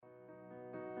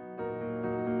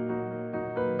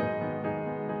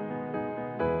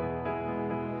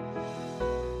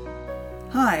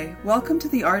Hi, welcome to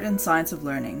the Art and Science of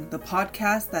Learning, the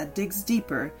podcast that digs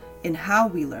deeper in how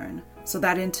we learn, so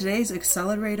that in today's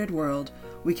accelerated world,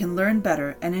 we can learn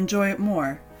better and enjoy it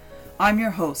more. I'm your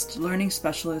host, learning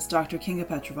specialist Dr. Kinga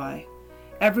Petrovai.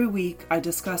 Every week, I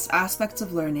discuss aspects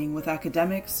of learning with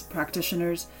academics,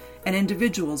 practitioners, and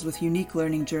individuals with unique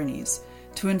learning journeys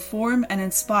to inform and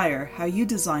inspire how you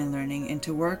design learning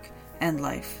into work and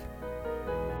life.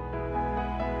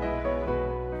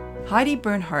 Heidi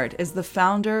Bernhardt is the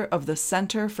founder of the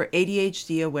Centre for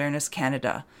ADHD Awareness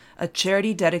Canada, a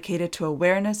charity dedicated to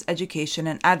awareness, education,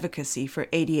 and advocacy for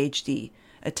ADHD,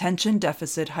 Attention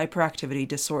Deficit Hyperactivity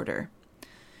Disorder.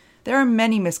 There are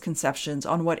many misconceptions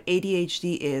on what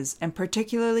ADHD is and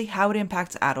particularly how it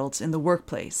impacts adults in the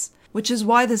workplace, which is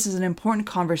why this is an important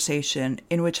conversation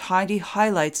in which Heidi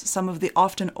highlights some of the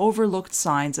often overlooked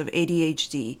signs of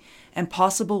ADHD and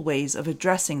possible ways of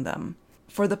addressing them.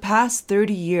 For the past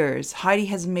 30 years, Heidi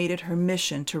has made it her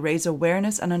mission to raise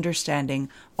awareness and understanding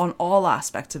on all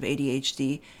aspects of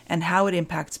ADHD and how it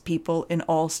impacts people in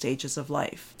all stages of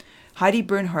life. Heidi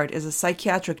Bernhardt is a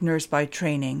psychiatric nurse by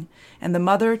training and the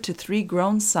mother to 3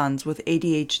 grown sons with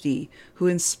ADHD who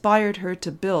inspired her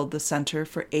to build the Centre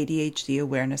for ADHD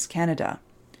Awareness Canada.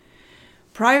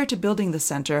 Prior to building the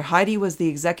centre, Heidi was the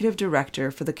executive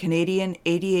director for the Canadian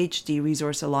ADHD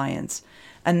Resource Alliance,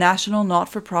 a national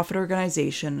not-for-profit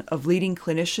organization of leading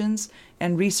clinicians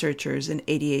and researchers in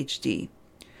ADHD.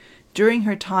 During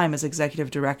her time as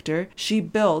executive director, she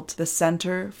built the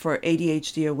Centre for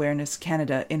ADHD Awareness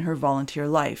Canada in her volunteer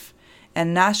life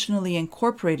and nationally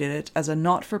incorporated it as a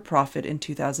not-for-profit in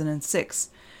 2006,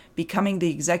 becoming the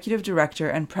executive director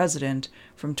and president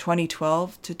from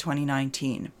 2012 to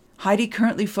 2019. Heidi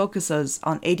currently focuses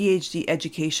on ADHD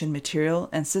education material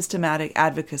and systematic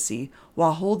advocacy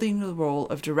while holding the role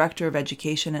of Director of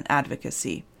Education and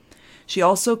Advocacy. She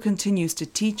also continues to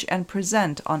teach and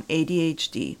present on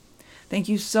ADHD. Thank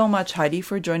you so much, Heidi,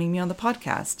 for joining me on the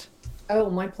podcast. Oh,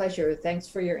 my pleasure. Thanks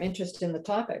for your interest in the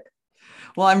topic.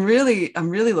 Well, I'm really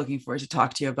looking forward to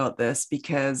talk to you about this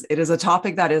because it is a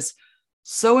topic that is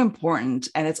so important,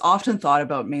 and it's often thought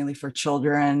about mainly for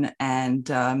children, and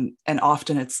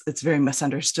often it's very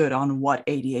misunderstood on what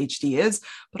ADHD is.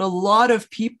 But a lot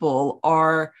of people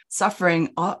are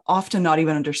suffering, often not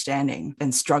even understanding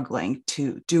and struggling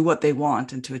to do what they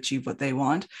want and to achieve what they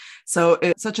want. So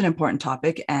it's such an important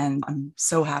topic, and I'm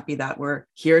so happy that we're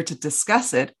here to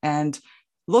discuss it and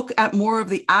look at more of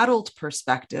the adult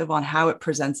perspective on how it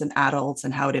presents in adults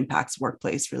and how it impacts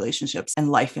workplace relationships and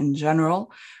life in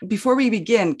general. Before we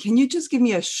begin, can you just give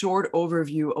me a short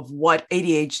overview of what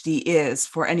ADHD is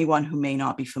for anyone who may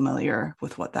not be familiar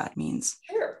with what that means?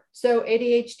 Sure. So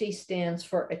ADHD stands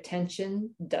for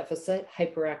Attention Deficit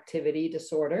Hyperactivity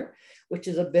Disorder, which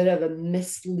is a bit of a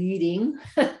misleading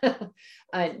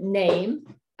name.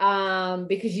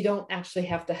 Because you don't actually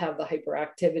have to have the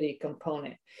hyperactivity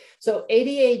component. So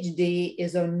ADHD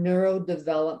is a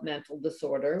neurodevelopmental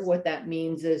disorder. What that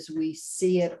means is we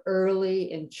see it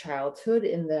early in childhood,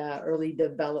 in the early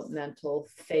developmental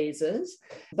phases,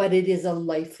 but it is a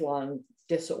lifelong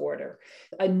disorder.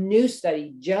 A new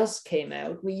study just came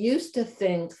out. We used to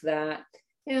think that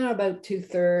about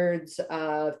 2/3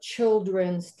 of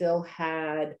children still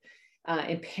had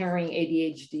impairing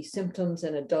ADHD symptoms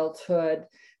in adulthood.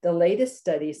 The latest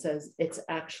study says it's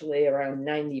actually around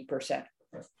 90%.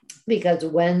 Because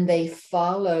when they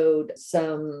followed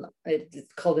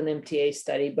it's called an MTA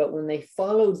study, but when they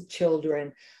followed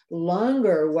children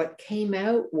longer, what came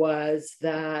out was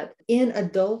that in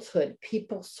adulthood,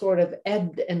 people sort of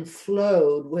ebbed and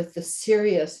flowed with the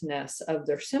seriousness of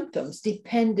their symptoms,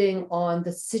 depending on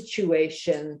the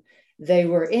situation they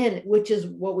were in, which is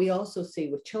what we also see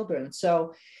with children.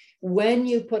 So when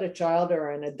you put a child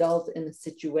or an adult in a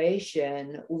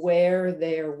situation where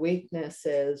their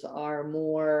weaknesses are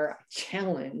more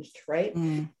challenged, right?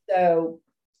 So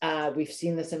we've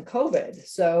seen this in COVID.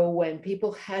 So when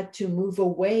people had to move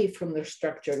away from their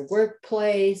structured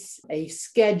workplace, a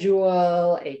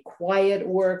schedule, a quiet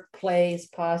workplace,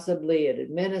 possibly an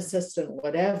admin assistant,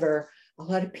 whatever, a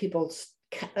lot of people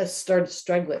started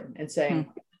struggling and saying,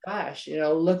 gosh,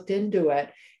 looked into it.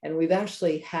 And we've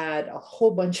actually had a whole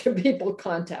bunch of people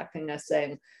contacting us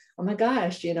saying, oh my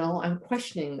gosh, I'm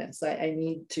questioning this. I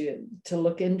need to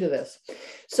look into this.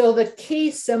 So the key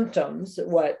symptoms,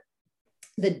 what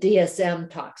the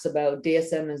DSM talks about,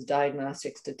 DSM is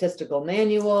Diagnostic Statistical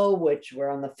Manual, which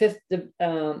we're on the 5th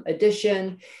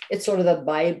edition. It's sort of the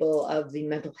Bible of the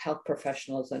mental health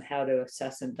professionals on how to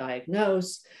assess and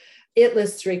diagnose. It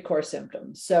lists 3 core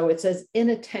symptoms. So it says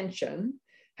inattention,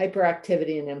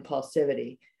 hyperactivity, and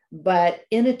impulsivity. But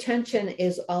inattention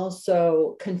is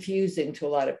also confusing to a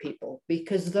lot of people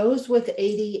because those with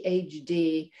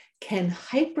ADHD can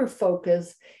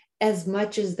hyperfocus as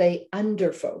much as they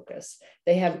underfocus.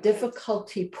 They have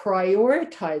difficulty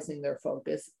prioritizing their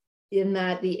focus in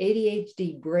that the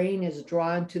ADHD brain is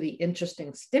drawn to the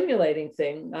interesting, stimulating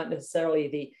thing, not necessarily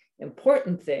the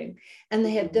important thing. And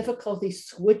they have difficulty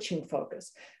switching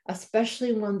focus,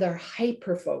 especially when they're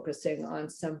hyper focusing on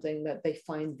something that they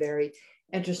find very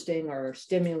interesting or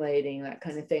stimulating, that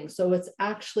kind of thing. So it's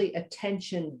actually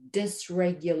attention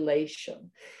dysregulation,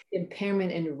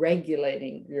 impairment in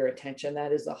regulating your attention.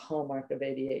 That is a hallmark of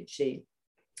ADHD.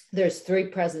 There's 3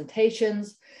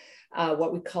 presentations.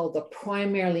 What we call the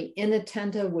primarily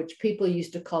inattentive, which people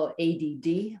used to call ADD.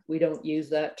 We don't use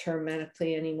that term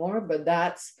medically anymore, but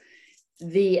that's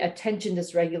the attention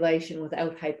dysregulation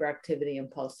without hyperactivity and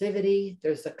impulsivity.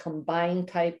 There's a combined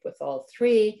type with all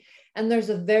 3. And there's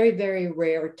a very, very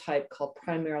rare type called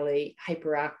primarily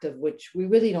hyperactive, which we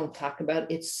really don't talk about.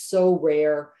 It's so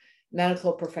rare.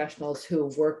 Medical professionals who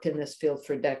have worked in this field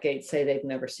for decades say they've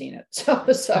never seen it. So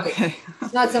okay.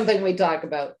 It's not something we talk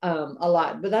about a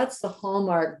lot, but that's the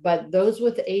hallmark. But those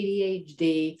with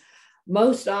ADHD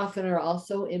most often are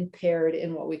also impaired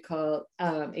in what we call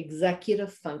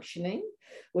executive functioning,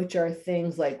 which are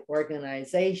things like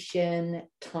organization,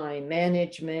 time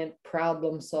management,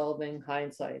 problem solving,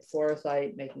 hindsight,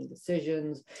 foresight, making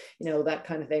decisions, that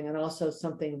kind of thing. And also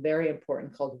something very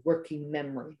important called working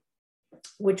memory,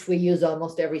 which we use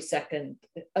almost every second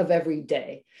of every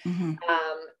day. Mm-hmm.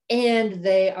 And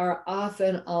they are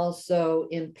often also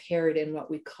impaired in what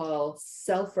we call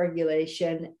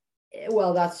self-regulation.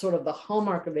 Well, that's sort of the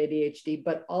hallmark of ADHD,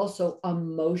 but also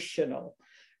emotional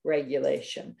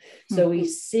regulation. So we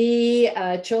see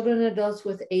children and adults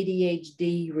with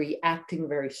ADHD reacting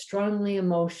very strongly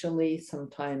emotionally,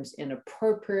 sometimes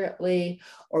inappropriately,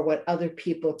 or what other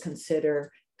people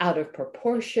consider out of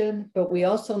proportion. But we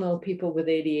also know people with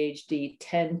ADHD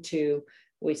tend to,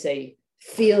 we say,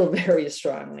 feel very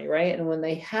strongly, right? And when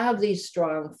they have these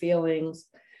strong feelings,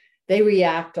 they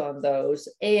react on those.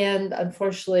 And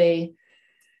unfortunately,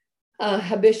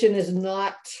 inhibition is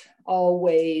not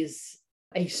always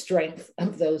a strength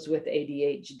of those with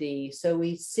ADHD. So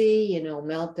we see,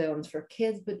 meltdowns for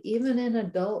kids, but even in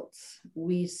adults,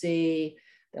 we see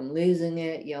them losing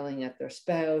it, yelling at their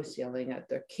spouse, yelling at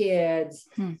their kids,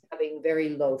 having very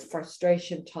low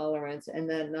frustration tolerance, and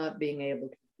then not being able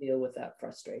to deal with that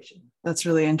frustration. That's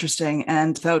really interesting.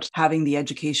 And without having the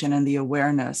education and the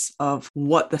awareness of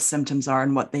what the symptoms are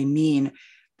and what they mean,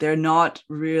 they're not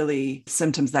really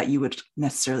symptoms that you would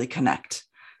necessarily connect.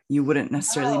 You wouldn't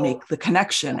necessarily make the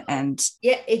connection. And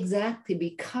yeah, exactly.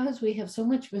 Because we have so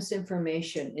much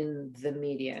misinformation in the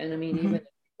media. And I mean, even if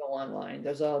you go online,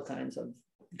 there's all kinds of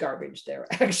garbage there,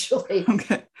 actually.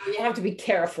 Okay. You have to be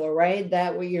careful, right?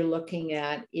 That what you're looking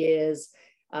at is,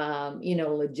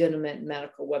 legitimate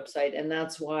medical website. And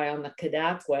that's why on the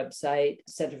CADAC website,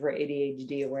 Center for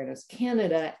ADHD Awareness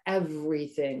Canada,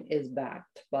 everything is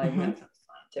backed by medical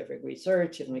scientific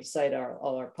research. And we cite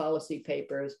all our policy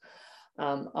papers,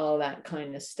 all that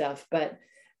kind of stuff. But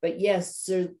yes,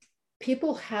 so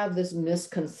people have this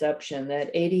misconception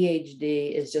that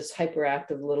ADHD is just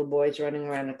hyperactive little boys running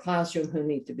around a classroom who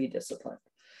need to be disciplined.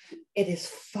 It is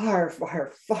far,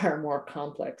 far, far more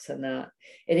complex than that.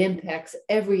 It impacts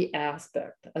every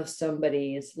aspect of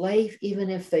somebody's life, even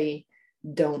if they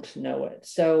don't know it.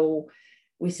 So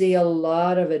we see a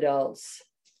lot of adults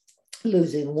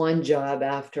losing one job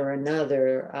after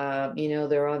another.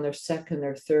 They're on their second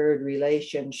or third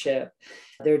relationship.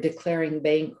 They're declaring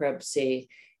bankruptcy.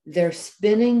 They're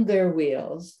spinning their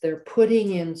wheels. They're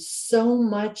putting in so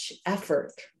much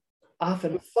effort,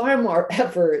 often far more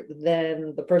effort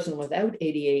than the person without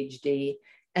ADHD,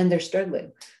 and they're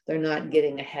struggling. They're not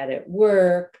getting ahead at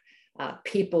work.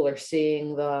 People are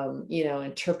seeing them,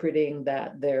 interpreting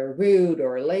that they're rude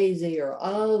or lazy or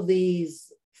all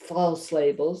these false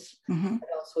labels that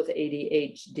also with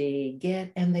ADHD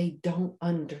get, and they don't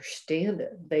understand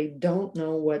it. They don't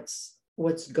know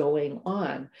what's going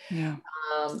on. Yeah.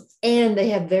 And they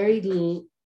have very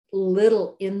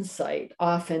little insight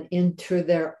often into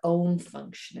their own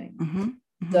functioning.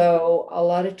 So a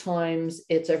lot of times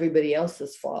it's everybody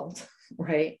else's fault,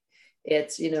 right?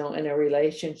 It's, in a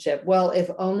relationship. Well, if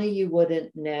only you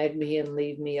wouldn't nag me and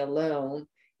leave me alone,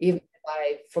 even if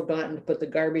I've forgotten to put the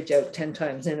garbage out 10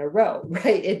 times in a row,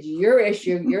 right? It's your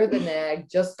issue. You're the nag.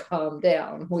 Just calm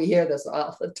down. We hear this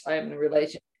all the time in a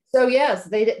relationship. So yes,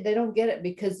 they don't get it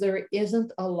because there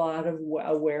isn't a lot of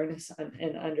awareness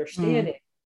and understanding.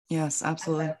 Yes,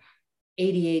 absolutely.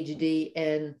 ADHD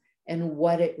and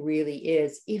what it really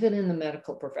is, even in the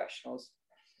medical professionals.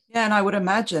 Yeah, and I would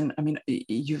imagine, I mean,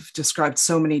 you've described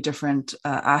so many different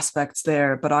aspects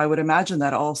there, but I would imagine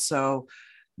that also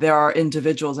there are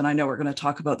individuals, and I know we're going to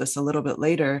talk about this a little bit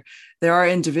later, there are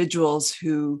individuals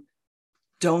who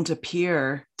don't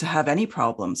appear to have any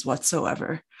problems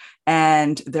whatsoever.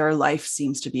 And their life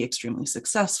seems to be extremely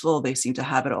successful. They seem to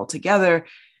have it all together.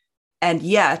 And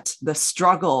yet, the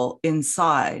struggle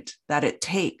inside that it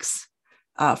takes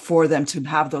for them to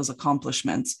have those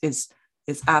accomplishments is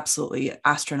absolutely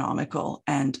astronomical,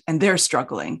 and they're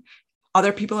struggling.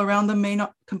 Other people around them may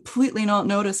not completely not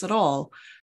notice at all.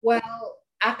 Well,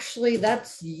 actually,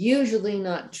 that's usually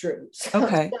not true.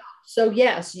 Okay. So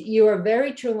yes, you are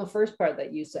very true in the first part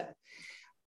that you said.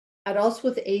 Adults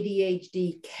with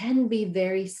ADHD can be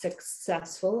very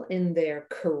successful in their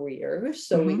careers.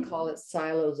 So we call it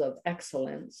silos of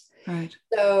excellence. Right.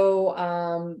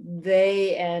 So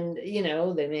they, and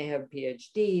they may have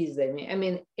PhDs,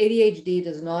 ADHD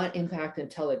does not impact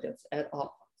intelligence at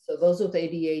all. So those with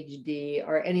ADHD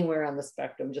are anywhere on the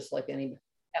spectrum, just like anybody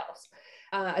else.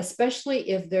 Especially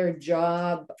if their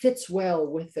job fits well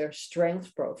with their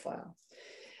strength profile.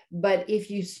 But if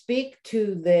you speak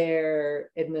to their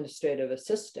administrative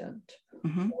assistant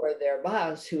or their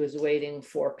boss who is waiting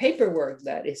for paperwork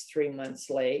that is 3 months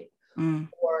late,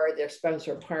 or their spouse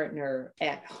or partner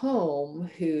at home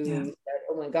who said,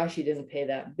 oh my gosh, you didn't pay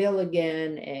that bill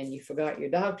again, and you forgot your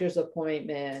doctor's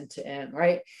appointment, and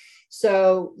right.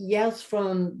 So yes,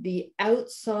 from the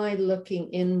outside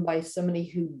looking in by somebody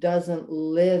who doesn't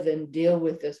live and deal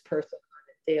with this person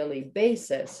on a daily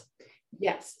basis,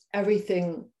 yes,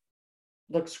 everything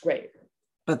looks great.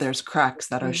 But there's cracks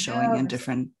that are showing in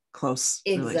different close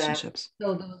relationships.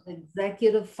 So those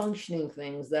executive functioning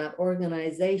things, that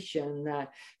organization,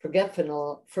 that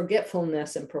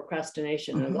forgetfulness and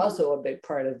procrastination is also a big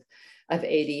part of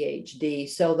ADHD.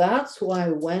 So that's why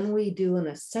when we do an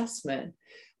assessment,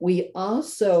 we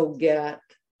also get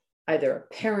either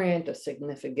a parent, a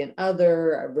significant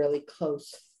other, a really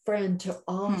close friend to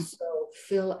also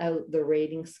fill out the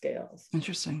rating scales.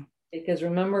 Interesting. Because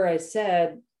remember, I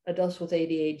said adults with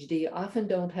ADHD often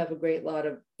don't have a great lot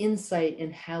of insight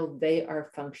in how they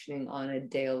are functioning on a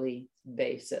daily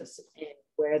basis and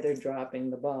where they're dropping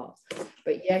the ball.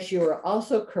 But yes, you are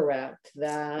also correct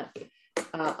that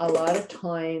a lot of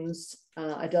times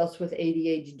adults with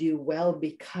ADHD do well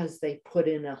because they put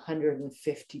in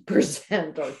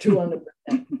 150% or 200%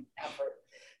 effort.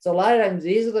 So a lot of times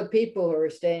these are the people who are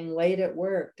staying late at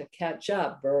work to catch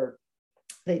up, or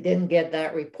they didn't get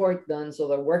that report done, so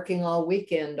they're working all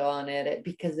weekend on it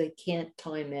because they can't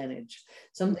time manage.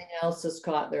 Something else has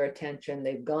caught their attention.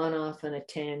 They've gone off on a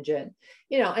tangent,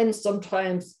 and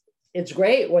sometimes it's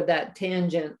great what that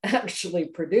tangent actually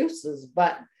produces,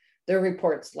 but their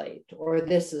report's late, or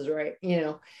this is right,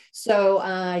 So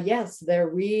yes, they're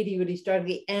really, really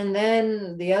struggling. And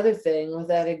then the other thing with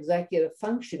that executive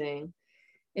functioning,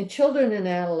 in children and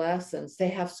adolescents, they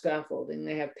have scaffolding.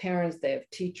 They have parents, they have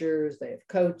teachers, they have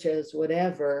coaches,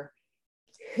 whatever,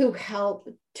 who help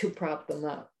to prop them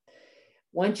up.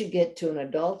 Once you get to an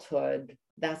adulthood,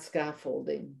 that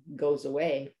scaffolding goes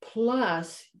away.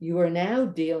 Plus, you are now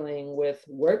dealing with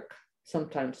work,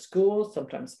 sometimes school,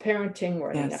 sometimes parenting,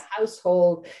 running a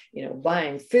household,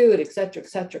 buying food, et cetera, et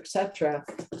cetera, et cetera.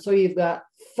 So you've got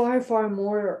far, far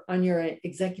more on your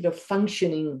executive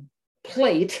functioning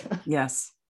plate.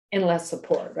 Yes. And less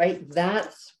support, right?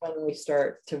 That's when we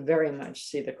start to very much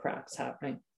see the cracks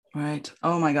happening. Right.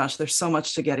 Oh my gosh, there's so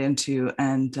much to get into,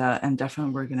 and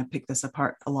definitely we're going to pick this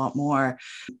apart a lot more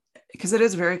because it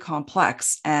is very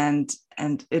complex, and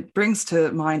it brings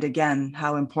to mind again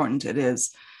how important it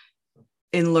is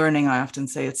in learning. I often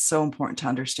say it's so important to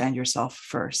understand yourself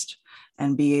first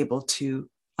and be able to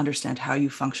understand how you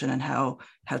function and how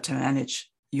to manage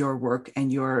your work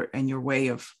and your way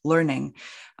of learning.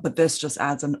 But this just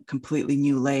adds a completely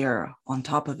new layer on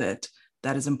top of it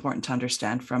that is important to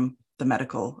understand from the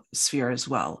medical sphere as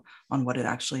well on what it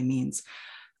actually means.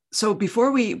 So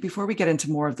before we get into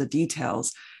more of the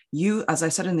details, you, as I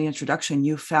said in the introduction,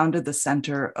 you founded the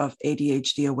Center of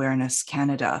ADHD Awareness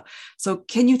Canada. So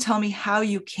can you tell me how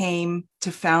you came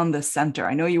to found this center?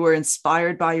 I know you were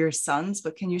inspired by your sons,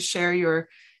 but can you share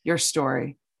your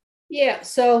story? Yeah,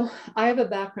 so I have a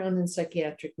background in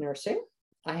psychiatric nursing.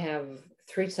 I have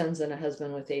 3 sons and a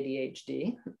husband with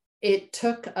ADHD. It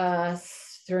took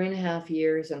us 3.5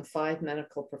 years and 5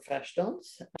 medical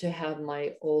professionals to have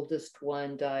my oldest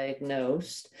one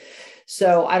diagnosed.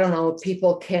 So I don't know if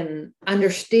people can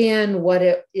understand what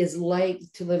it is like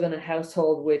to live in a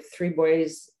household with 3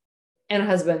 boys and a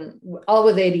husband, all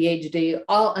with ADHD,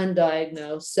 all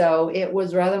undiagnosed. So it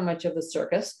was rather much of a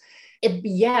circus.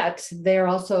 Yet they're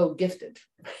also gifted,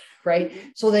 right?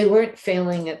 So they weren't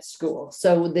failing at school.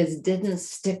 So this didn't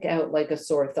stick out like a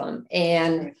sore thumb.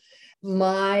 And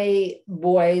my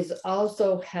boys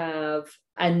also have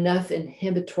enough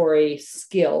inhibitory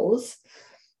skills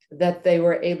that they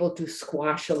were able to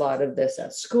squash a lot of this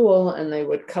at school, and they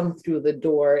would come through the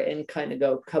door and kind of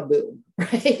go kaboom,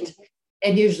 right?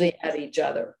 And usually at each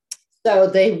other. So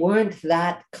they weren't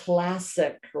that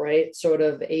classic, right, sort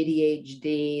of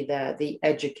ADHD that the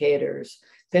educators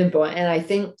pinpoint. And I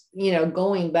think,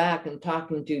 going back and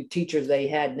talking to teachers they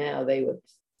had now, they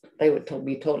would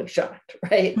be totally shocked,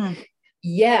 right?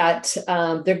 Yet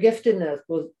their giftedness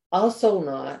was also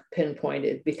not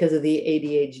pinpointed because of the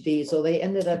ADHD. So they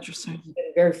ended up getting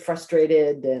very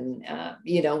frustrated and,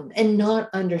 and not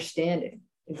understanding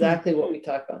exactly what we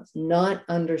talked about, not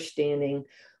understanding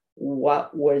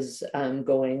what was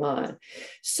going on.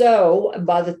 So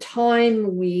by the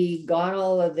time we got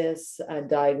all of this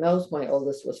diagnosed, my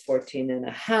oldest was 14 and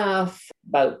a half.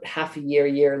 About half a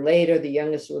year later, the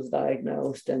youngest was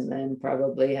diagnosed. And then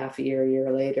probably half a year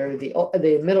later,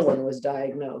 the middle one was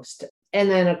diagnosed. And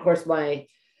then, of course,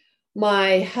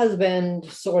 my husband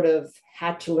sort of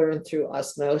had to learn through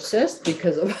osmosis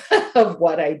because of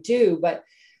what I do. But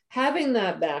having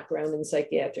that background in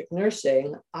psychiatric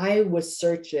nursing, I was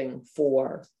searching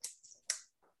for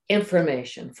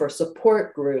information, for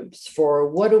support groups, for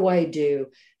what do I do?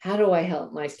 How do I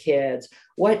help my kids?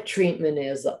 What treatment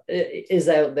is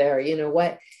out there?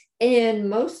 What? And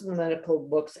most of the medical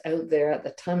books out there at the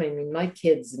time, I mean, my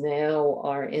kids now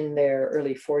are in their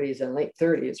early 40s and late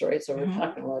 30s, right? So we're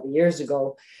talking a lot of years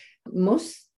ago.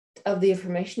 Most of the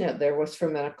information out there was for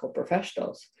medical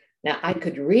professionals. Now, I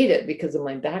could read it because of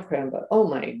my background, but oh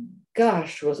my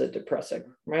gosh, was it depressing,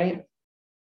 right?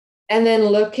 And then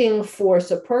looking for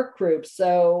support groups.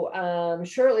 So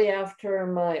shortly after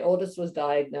my oldest was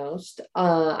diagnosed,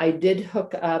 I did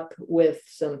hook up with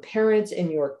some parents in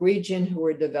York Region who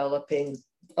were developing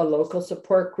a local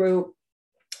support group,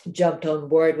 jumped on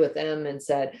board with them and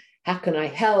said, how can I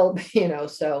help?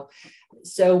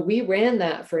 So we ran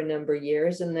that for a number of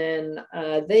years, and then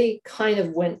they kind of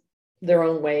went their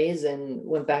own ways and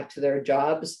went back to their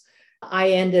jobs.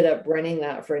 I ended up running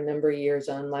that for a number of years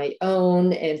on my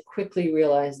own and quickly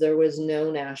realized there was no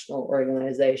national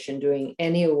organization doing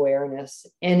any awareness,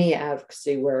 any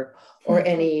advocacy work, or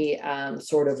any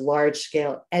sort of large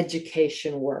scale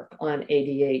education work on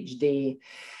ADHD.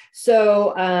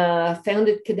 So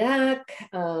founded CADAC,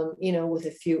 with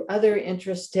a few other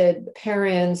interested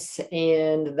parents.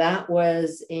 And that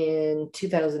was in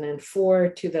 2004,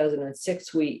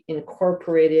 2006, we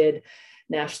incorporated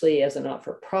nationally as a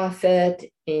not-for-profit.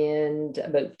 And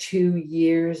about 2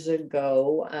 years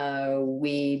ago,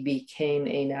 we became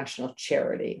a national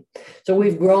charity. So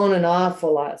we've grown an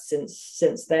awful lot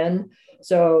since then.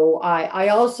 So I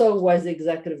also was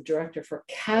executive director for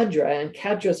CADRA, and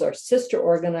CADRA is our sister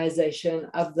organization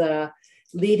of the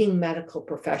leading medical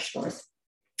professionals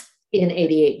in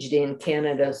ADHD in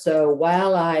Canada. So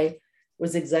while I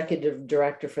was executive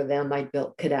director for them, I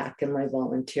built CADAC in my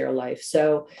volunteer life.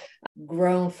 So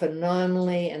grown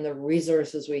phenomenally, and the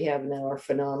resources we have now are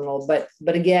phenomenal. But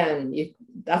again,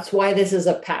 that's why this is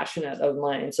a passionate of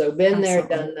mine. So been there,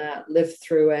 done that, lived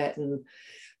through it, and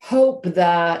hope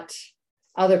that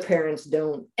other parents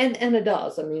don't, and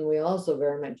adults. I mean, we also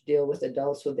very much deal with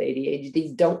adults with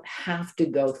ADHD, don't have to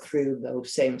go through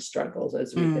those same struggles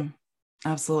as we do.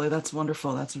 Absolutely. That's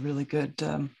wonderful. That's a really good,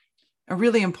 a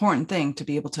really important thing to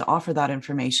be able to offer that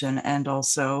information, and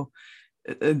also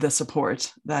the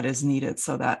support that is needed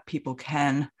so that people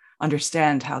can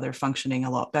understand how they're functioning a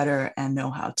lot better and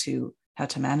know how to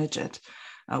manage it,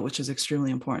 which is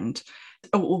extremely important.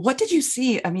 What did you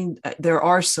see? I mean, there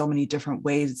are so many different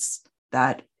ways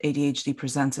that ADHD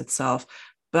presents itself,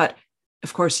 but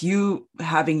of course, you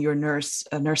having your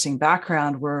nursing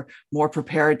background were more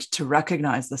prepared to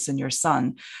recognize this in your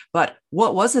son. But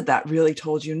what was it that really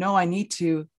told you, no, I need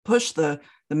to push the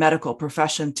medical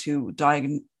profession to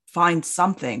find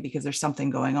something because there's something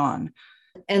going on?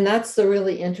 And that's the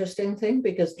really interesting thing,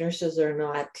 because nurses are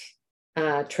not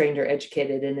trained or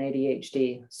educated in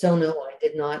ADHD. So no, I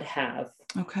did not have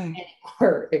any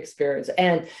more experience.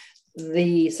 And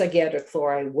the psychiatric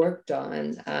floor I worked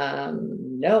on,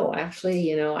 no,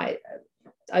 actually, I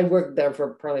worked there for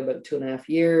probably about 2.5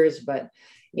 years, but,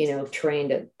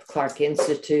 trained at Clark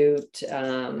Institute,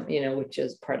 which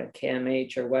is part of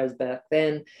CAMH, or was back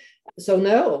then. So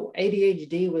no,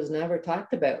 ADHD was never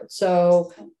talked about.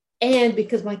 So, and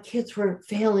because my kids weren't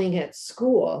failing at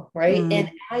school, right?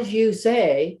 And as you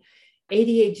say,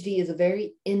 ADHD is a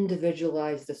very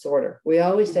individualized disorder. We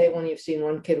always say when you've seen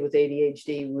one kid with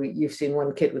ADHD, you've seen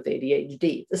one kid with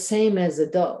ADHD, the same as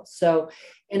adults. So,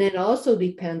 and it also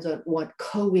depends on what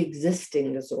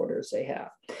coexisting disorders they have.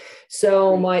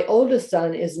 So my oldest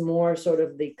son is more sort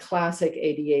of the classic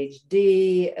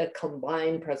ADHD, a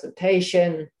combined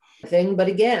presentation thing. But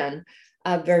again,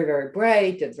 very, very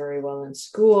bright, did very well in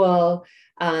school.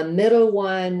 Middle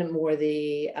one, more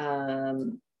the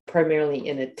primarily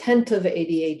inattentive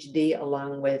ADHD,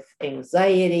 along with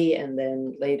anxiety, and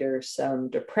then later some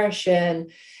depression.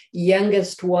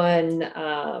 Youngest one,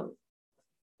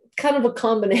 kind of a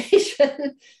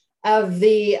combination of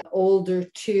the older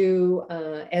two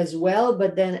as well.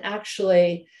 But then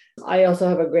actually, I also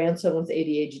have a grandson with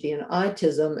ADHD and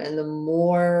autism. And the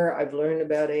more I've learned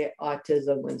about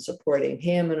autism and supporting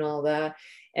him and all that,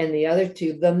 and the other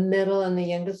two, the middle and the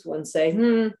youngest one, say,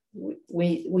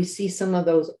 we see some of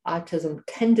those autism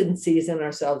tendencies in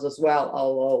ourselves as well,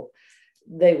 although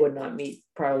they would not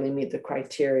probably meet the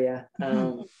criteria.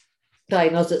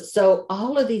 Diagnosis. So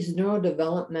all of these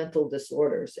neurodevelopmental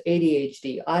disorders,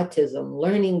 ADHD, autism,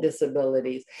 learning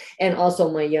disabilities, and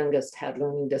also my youngest had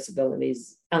learning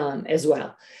disabilities as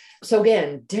well. So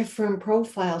again, different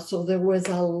profiles. So there was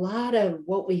a lot of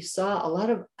what we saw, a lot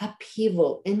of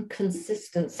upheaval,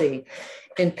 inconsistency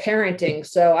in parenting.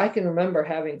 So I can remember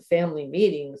having family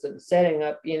meetings and setting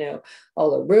up, all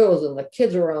the rules, and the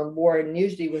kids were on board. And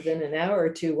usually within an hour or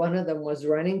two, one of them was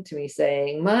running to me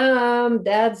saying, "Mom,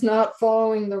 Dad's not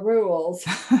following the rules."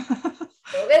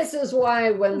 So this is why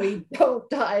when we don't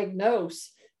diagnose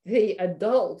the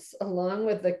adults along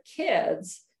with the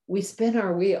kids, we spin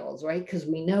our wheels, right? Because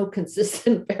we know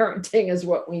consistent parenting is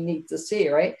what we need to see,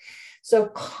 right? So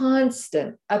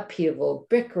constant upheaval,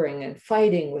 bickering and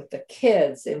fighting with the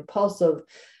kids, impulsive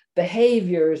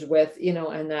behaviors with,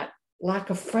 and that lack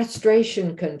of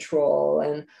frustration control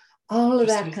and all of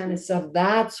that kind of stuff.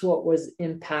 That's what was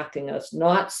impacting us,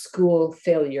 not school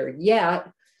failure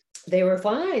yet. They were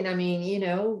fine. I mean,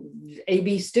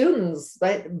 AB students,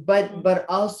 but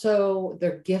also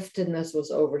their giftedness was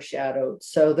overshadowed.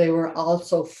 So they were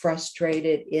also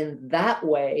frustrated in that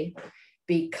way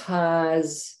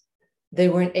because they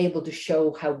weren't able to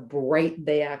show how bright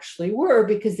they actually were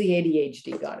because the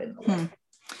ADHD got in the way.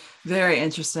 Very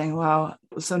interesting. Wow.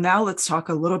 So now let's talk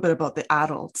a little bit about the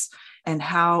adults and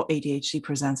how ADHD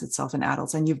presents itself in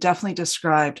adults. And you've definitely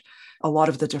described a lot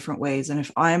of the different ways. And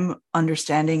if I'm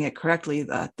understanding it correctly,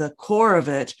 that the core of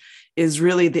it is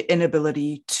really the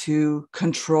inability to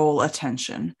control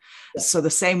attention. Yeah. So the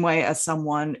same way as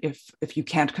someone, if you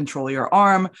can't control your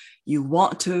arm, you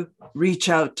want to reach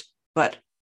out, but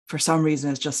for some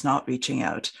reason it's just not reaching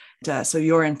out. So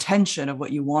your intention of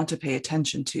what you want to pay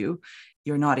attention to,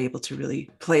 you're not able to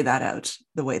really play that out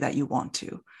the way that you want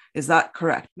to. Is that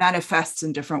correct? Manifests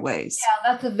in different ways.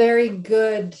 Yeah, that's a very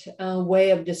good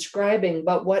way of describing.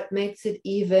 But what makes it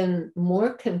even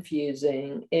more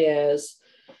confusing is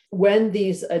when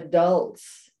these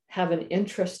adults have an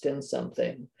interest in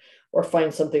something or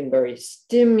find something very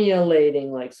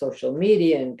stimulating, like social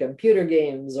media and computer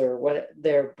games, or what,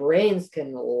 their brains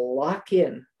can lock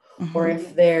in. Mm-hmm. Or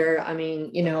if they're,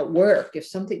 at work, if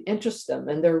something interests them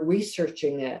and they're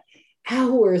researching it,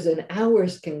 hours and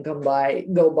hours can go by.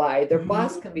 Their mm-hmm.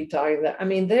 boss can be talking about,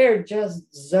 they're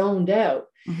just zoned out.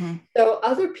 Mm-hmm. So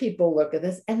other people look at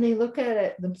this and they look at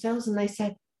it themselves and they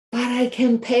say, but I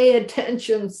can pay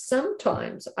attention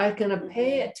sometimes. I can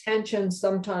pay attention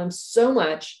sometimes so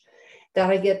much that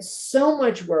I get so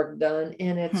much work done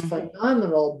and it's mm-hmm.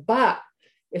 phenomenal. But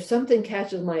if something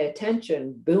catches my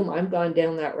attention, boom, I'm gone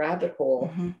down that rabbit hole,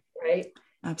 mm-hmm. right?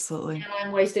 Absolutely. And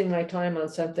I'm wasting my time on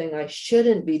something I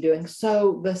shouldn't be doing.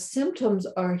 So the symptoms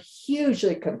are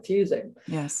hugely confusing.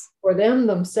 Yes. For them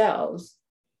themselves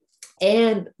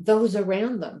and those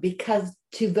around them, because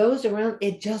to those around,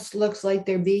 it just looks like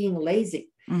they're being lazy.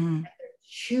 Mm-hmm. They're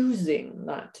choosing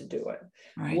not to do it,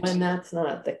 right, when that's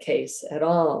not the case at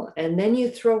all. And then you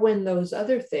throw in those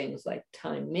other things like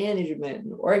time management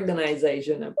and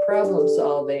organization and problem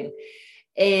solving.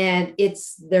 And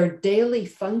it's their daily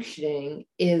functioning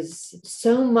is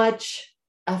so much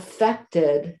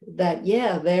affected that,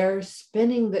 they're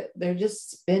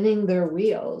just spinning their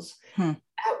wheels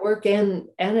at work and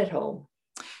at home.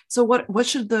 So what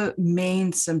should the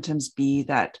main symptoms be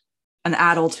that an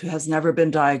adult who has never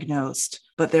been diagnosed,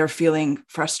 but they're feeling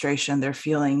frustration, they're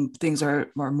feeling things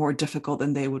are more difficult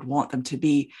than they would want them to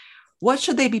be? What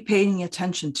should they be paying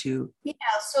attention to? Yeah,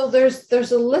 so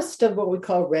there's a list of what we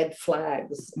call red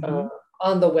flags mm-hmm.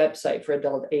 on the website for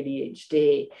adult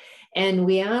ADHD. And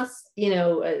we asked,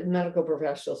 medical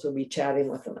professionals will be chatting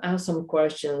with them, ask some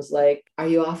questions like, are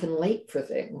you often late for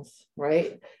things,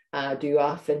 right? Do you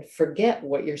often forget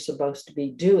what you're supposed to be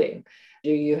doing?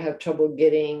 Do you have trouble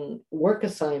getting work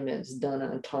assignments done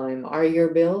on time? Are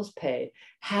your bills paid?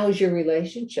 How's your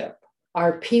relationship?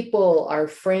 Are people, our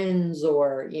friends,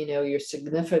 or your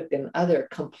significant other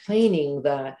complaining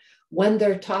that when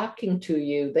they're talking to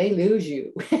you, they lose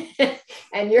you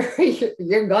and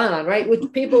you're gone, right?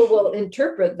 Which people will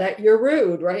interpret that you're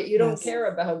rude, right? You don't care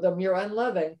about them, you're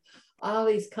unloving, all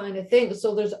these kind of things.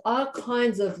 So there's all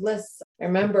kinds of lists. I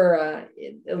remember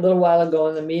a little while ago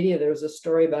in the media, there was a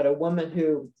story about a woman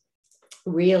who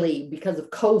really, because of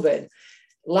COVID,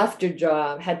 left her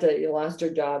job, lost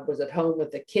her job, was at home with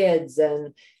the kids.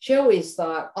 And she always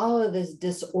thought all of this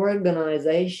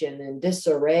disorganization and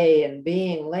disarray and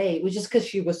being late was just because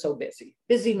she was so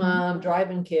busy mom,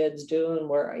 driving kids, doing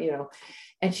work,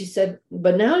 And she said,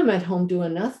 but now I'm at home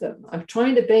doing nothing. I'm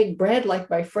trying to bake bread like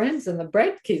my friends, and the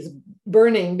bread keeps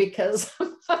burning because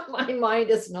my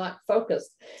mind is not focused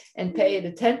and paying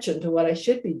attention to what I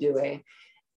should be doing.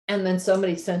 And then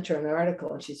somebody sent her an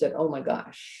article and she said, oh my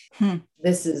gosh,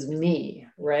 this is me,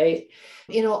 right?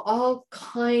 All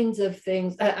kinds of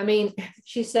things. I mean,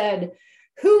 she said,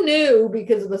 who knew,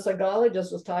 because the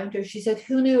psychologist was talking to her, she said,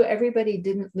 who knew everybody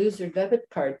didn't lose their debit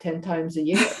card 10 times a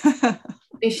year?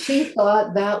 She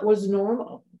thought that was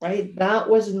normal, right? That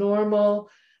was normal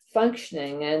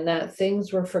functioning, and that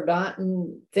things were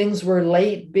forgotten, things were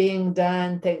late being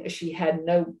done, she had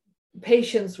no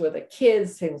patience with the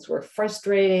kids, things were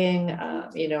frustrating,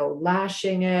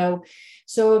 lashing out.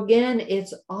 So again,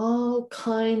 it's all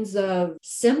kinds of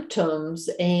symptoms,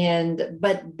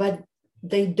 but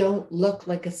they don't look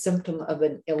like a symptom of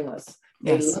an illness.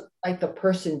 They look like the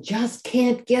person just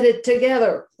can't get it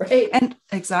together, right? And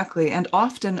exactly. And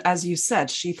often, as you said,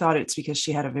 she thought it's because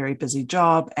she had a very busy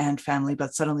job and family,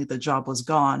 but suddenly the job was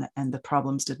gone and the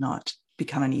problems did not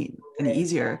become any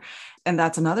easier. And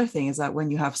that's another thing, is that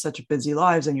when you have such busy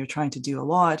lives and you're trying to do a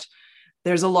lot,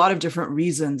 there's a lot of different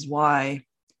reasons why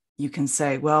you can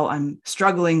say, well, I'm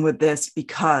struggling with this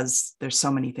because there's so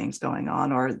many things going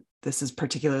on, or this is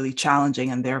particularly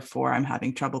challenging and therefore I'm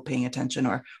having trouble paying attention,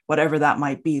 or whatever that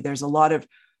might be. There's a lot of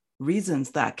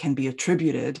reasons that can be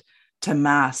attributed to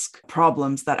mask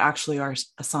problems that actually are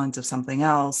signs of something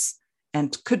else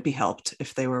and could be helped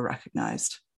if they were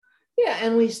recognized. Yeah,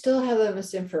 and we still have the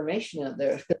misinformation out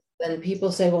there. Then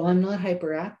people say, well, I'm not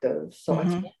hyperactive,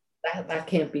 so that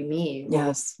can't be me. Well,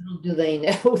 yes. Do they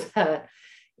know that,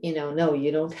 no,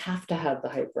 you don't have to have the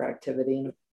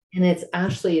hyperactivity. And it's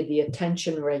actually the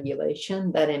attention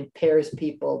regulation that impairs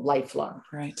people lifelong.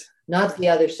 Right. Not the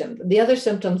other symptoms. The other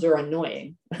symptoms are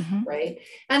annoying, right?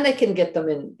 And they can get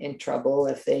them in trouble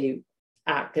if they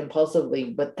act impulsively,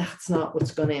 but that's not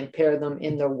what's going to impair them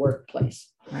in their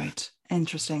workplace. Right.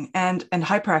 Interesting. And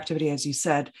hyperactivity, as you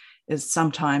said, is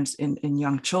sometimes in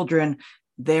young children,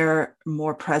 they're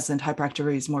more present.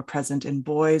 Hyperactivity is more present in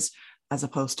boys as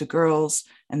opposed to girls.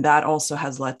 And that also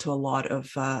has led to a lot of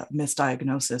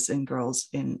misdiagnosis in girls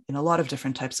in a lot of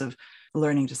different types of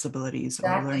learning disabilities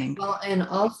or learning. Well, and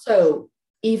also,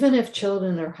 even if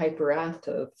children are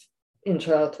hyperactive in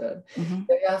childhood,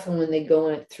 very often when they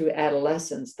go through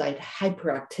adolescence, that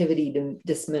hyperactivity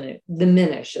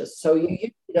diminishes. So you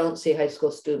don't see high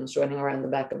school students running around the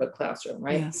back of a classroom,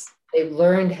 right? Yes. They've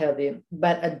learned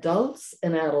but adults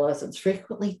and adolescents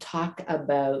frequently talk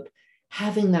about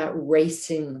having that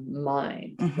racing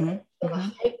mind. So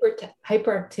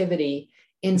hyperactivity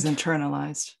is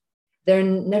internalized. They're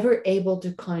never able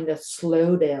to kind of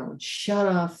slow down, shut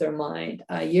off their mind.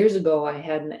 Years ago, I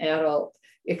had an adult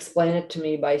explain it to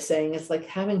me by saying it's like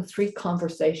having 3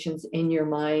 conversations in your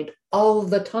mind all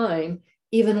the time,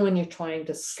 even when you're trying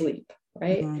to sleep,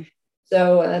 right?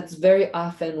 So that's very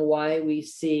often why we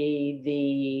see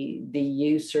the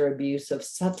use or abuse of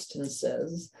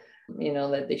substances,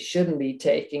 that they shouldn't be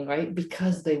taking, right?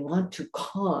 Because they want to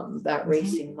calm that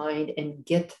racing mind and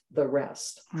get the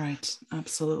rest. Right.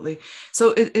 Absolutely. So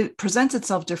it presents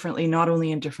itself differently, not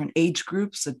only in different age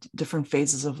groups, at different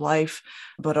phases of life,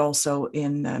 but also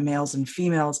in males and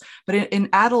females. But in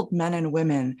adult men and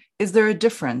women, is there a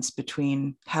difference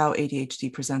between how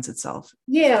ADHD presents itself?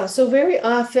 Yeah. So very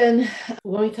often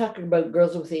when we talk about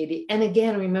girls with ADHD, and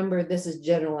again, remember, this is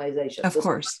generalization. Of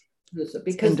course.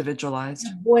 Because individualized.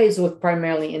 Boys with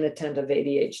primarily inattentive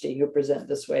ADHD who present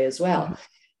this way as well.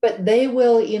 But they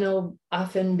will,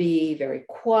 often be very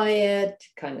quiet,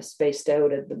 kind of spaced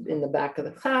out in the back of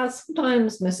the class,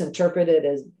 sometimes misinterpreted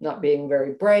as not being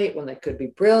very bright when they could be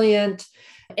brilliant.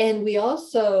 And we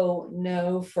also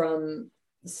know from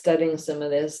studying some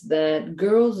of this, that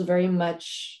girls very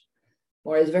much,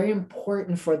 or it's very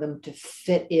important for them to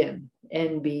fit in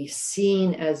and be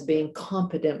seen as being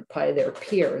competent by their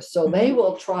peers. So they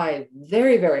will try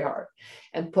very, very hard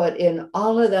and put in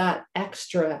all of that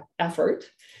extra effort,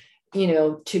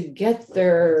 to get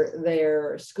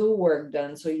their schoolwork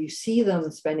done. So you see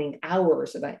them spending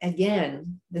hours. And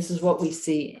again, this is what we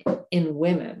see in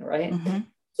women, right? Mm-hmm.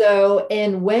 So,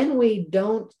 and when we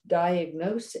don't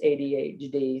diagnose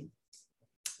ADHD,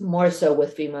 more so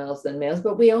with females than males,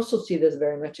 but we also see this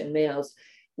very much in males,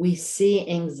 we see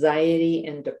anxiety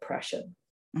and depression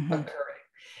occurring.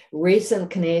 Recent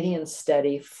Canadian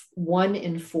study, 1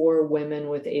 in 4 women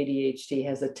with ADHD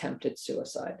has attempted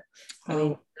suicide. I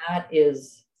mean, that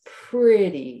is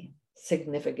pretty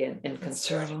significant and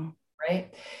concerning,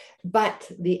 right? But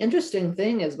the interesting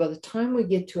thing is, by the time we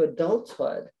get to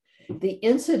adulthood, the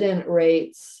incident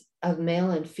rates of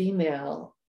male and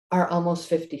female are almost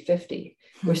 50-50.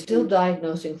 We're still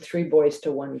diagnosing 3 boys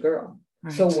to 1 girl.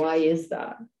 Right. So why is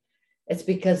that? It's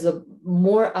because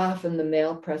more often the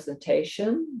male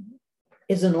presentation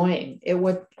is annoying.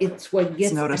 It's what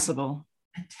gets noticeable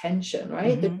attention,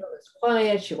 right? The girl is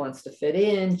quiet. She wants to fit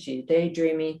in. She's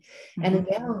daydreaming. And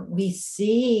again, we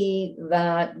see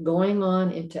that going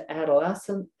on into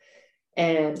adolescence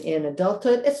and in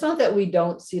adulthood. It's not that we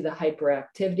don't see the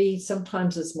hyperactivity.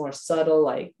 Sometimes it's more subtle,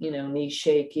 like, knee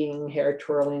shaking, hair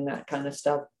twirling, that kind of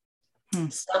stuff.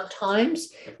 Sometimes,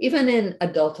 even in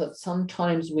adulthood,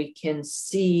 sometimes we can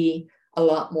see a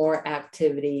lot more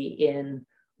activity in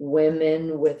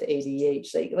women with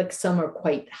ADHD. Like some are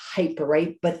quite hyper,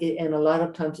 right? And a lot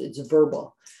of times it's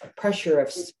verbal, pressure of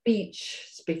speech,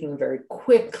 speaking very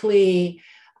quickly,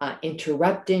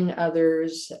 interrupting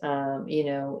others,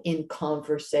 in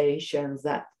conversations,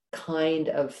 that kind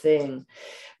of thing.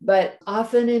 But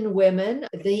often in women,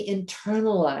 they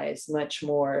internalize much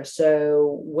more.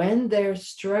 So when they're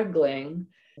struggling,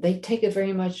 they take it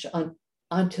very much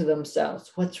onto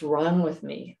themselves. What's wrong with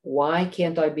me? Why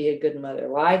can't I be a good mother?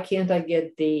 Why can't I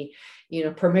get the,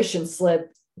 permission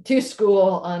slip to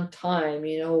school on time?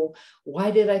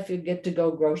 Why did I forget to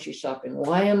go grocery shopping?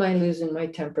 Why am I losing my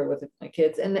temper with my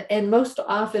kids? And most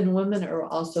often women are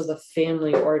also the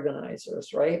family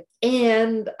organizers, right?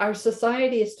 And our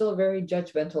society is still very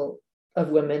judgmental of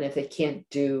women if they can't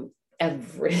do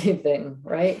everything,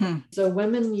 right? So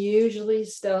women usually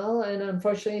still, and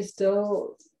unfortunately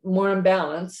still more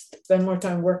imbalanced, spend more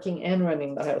time working and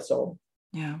running the household.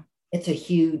 Yeah. It's a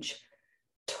huge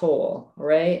toll,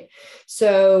 right?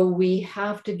 So we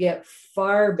have to get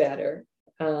far better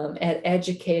at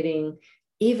educating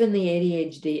even the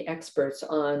ADHD experts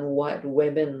on what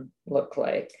women look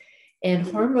like. And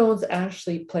hormones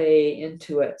actually play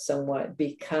into it somewhat,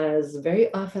 because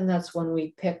very often that's when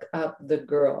we pick up the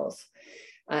girls.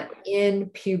 In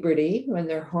puberty, when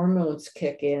their hormones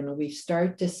kick in, we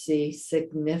start to see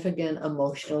significant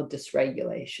emotional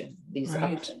dysregulation. These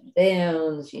ups and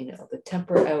downs, the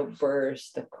temper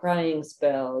outbursts, the crying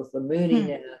spells, the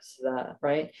moodiness,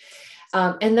 right?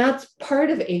 And that's part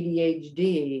of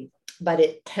ADHD, but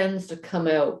it tends to come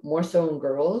out more so in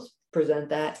girls, present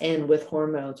that, and with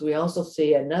hormones. We also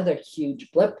see another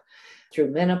huge blip through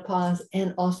menopause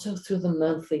and also through the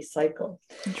monthly cycle.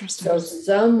 Interesting. So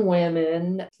some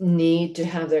women need to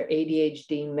have their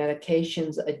ADHD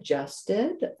medications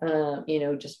adjusted,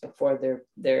 just before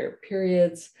their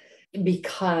periods,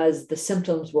 because the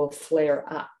symptoms will flare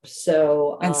up.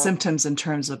 So and symptoms in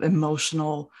terms of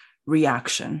emotional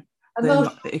reaction, the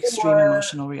extreme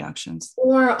emotional reactions,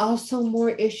 or also more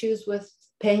issues with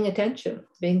paying attention,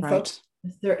 being focused.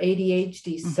 Their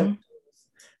ADHD symptoms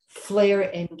flare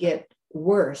and get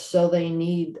worse, so they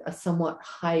need a somewhat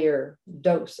higher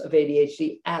dose of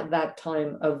ADHD at that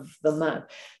time of the month.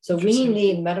 So we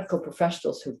need medical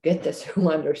professionals who get this,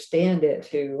 who understand it,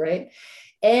 right?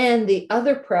 And the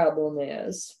other problem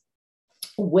is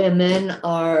women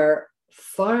are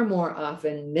far more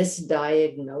often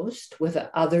misdiagnosed with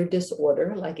other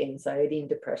disorder like anxiety and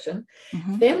depression.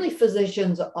 Family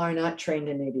physicians are not trained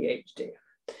in ADHD.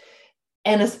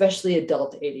 And especially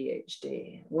adult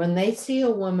ADHD. When they see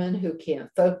a woman who can't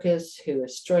focus, who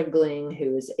is struggling,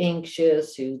 who is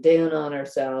anxious, who's down on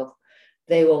herself,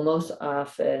 they will most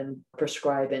often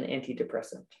prescribe an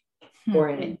antidepressant or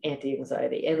an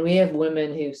anti-anxiety. And we have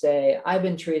women who say, I've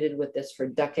been treated with this for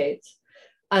decades,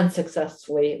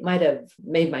 unsuccessfully. It might have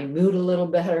made my mood a little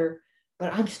better,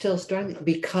 but I'm still struggling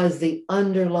because the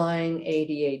underlying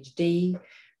ADHD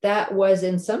that was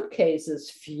in some cases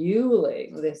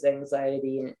fueling this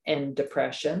anxiety and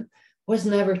depression was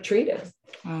never treated.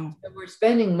 Wow. So we're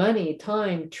spending money,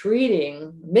 time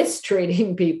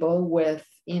mistreating people with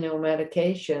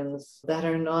medications that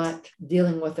are not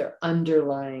dealing with their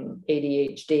underlying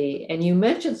ADHD. And you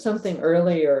mentioned something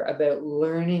earlier about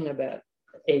learning about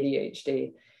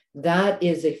ADHD. That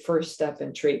is a first step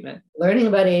in treatment, learning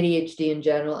about ADHD in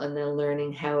general, and then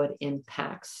learning how it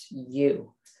impacts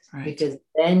you. Right. Because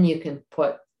then you can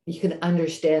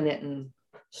understand it and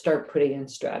start putting in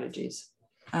strategies.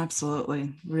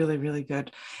 Absolutely. Really, really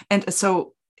good. And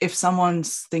so if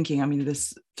someone's thinking,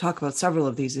 talk about several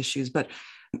of these issues, but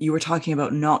you were talking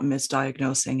about not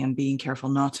misdiagnosing and being careful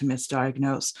not to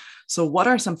misdiagnose. So what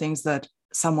are some things that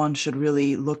someone should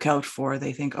really look out for?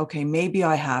 They think, okay, maybe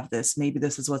I have this, maybe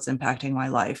this is what's impacting my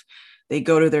life. They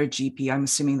go to their GP. I'm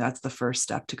assuming that's the first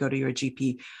step, to go to your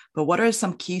GP. But what are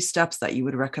some key steps that you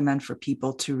would recommend for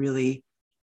people to really?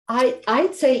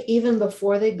 I'd say even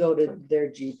before they go to their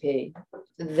GP,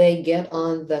 they get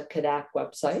on the CADAC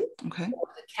website. Okay.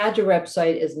 The CADA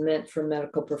website is meant for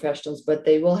medical professionals, but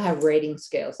they will have rating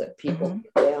scales that people can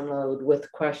download with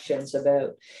questions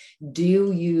about,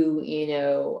 do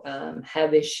you,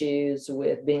 have issues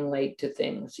with being late to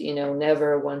things,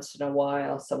 never, once in a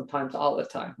while, sometimes, all the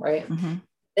time, right? Mm-hmm.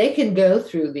 They can go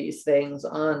through these things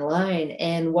online.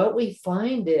 And what we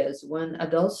find is when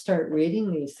adults start reading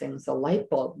these things, the light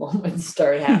bulb moments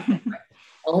start happening. Right?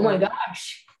 Oh my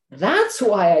gosh, that's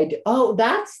why I do. Oh,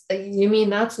 you mean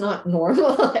that's not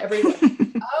normal? Everyone,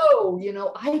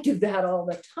 I do that all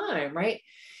the time, right?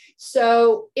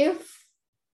 So if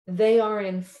they are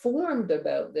informed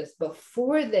about this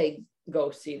before they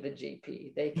go see the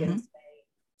GP, they can say,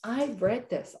 I've read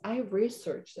this, I've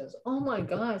researched this. Oh my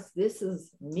gosh, this is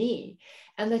me.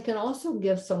 And they can also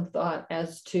give some thought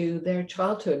as to their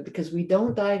childhood, because we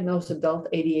don't diagnose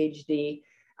adult ADHD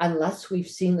unless we've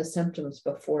seen the symptoms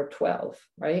before 12,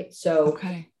 right? So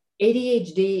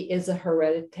ADHD is a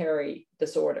hereditary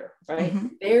disorder, right? Mm-hmm.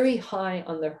 Very high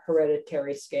on the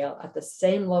hereditary scale, at the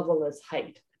same level as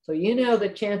height. So the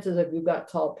chances of you've got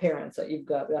tall parents that you're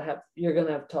going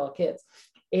to have tall kids.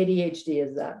 ADHD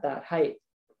is that height.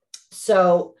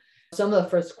 So some of the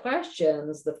first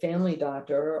questions, the family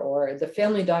doctor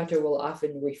will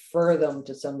often refer them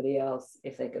to somebody else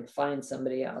if they can find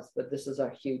somebody else. But this is a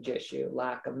huge issue,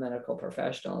 lack of medical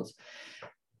professionals.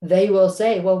 They will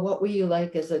say, well, what were you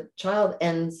like as a child?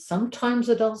 And sometimes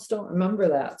adults don't remember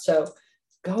that. So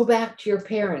go back to your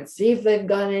parents, see if they've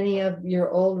got any of your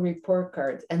old report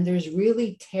cards. And there's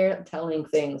really telling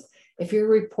things. If your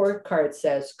report card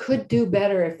says could do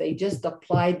better if they just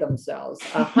applied themselves,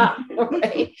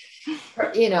 right?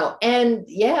 And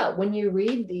when you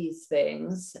read these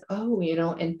things,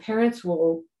 and parents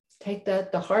will take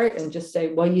that to heart and just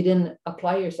say, well, you didn't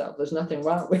apply yourself. There's nothing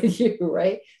wrong with you,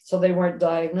 right? So they weren't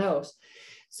diagnosed.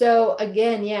 So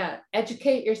again,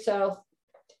 educate yourself,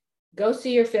 go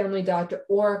see your family doctor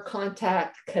or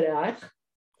contact CADAC.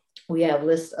 We have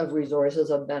lists of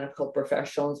resources of medical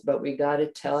professionals, but we got to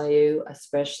tell you,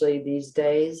 especially these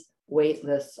days, wait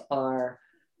lists are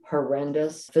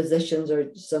horrendous.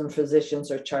 Some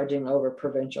physicians are charging over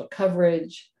provincial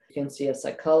coverage. You can see a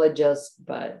psychologist,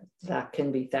 but that can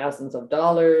be thousands of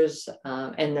dollars.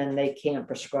 And then they can't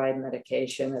prescribe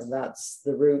medication if that's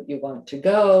the route you want to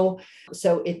go.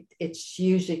 So it's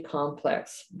usually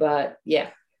complex, but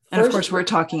And of course, we're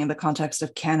talking in the context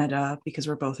of Canada because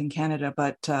we're both in Canada,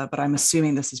 but I'm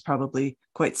assuming this is probably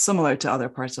quite similar to other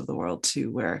parts of the world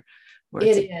too, where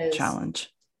it's a challenge.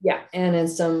 Yeah, and in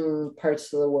some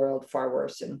parts of the world, far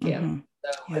worse in Canada.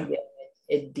 So again,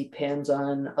 it depends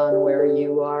on where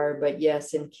you are. But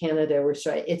yes, in Canada,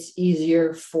 it's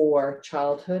easier for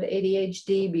childhood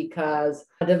ADHD because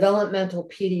developmental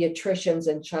pediatricians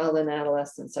and child and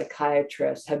adolescent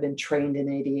psychiatrists have been trained in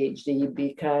ADHD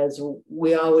because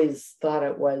we always thought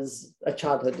it was a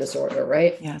childhood disorder,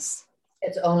 right? Yes.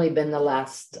 It's only been the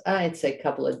last, I'd say,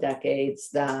 couple of decades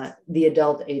that the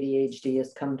adult ADHD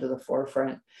has come to the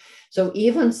forefront. So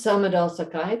even some adult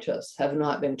psychiatrists have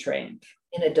not been trained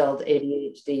in adult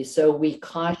ADHD. So we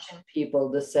caution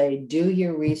people to say, do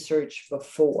your research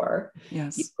before.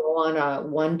 Yes. You go on a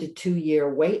 1 to 2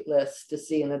 year wait list to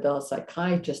see an adult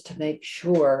psychiatrist to make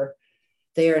sure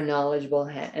they are knowledgeable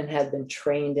and have been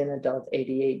trained in adult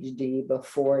ADHD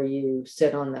before you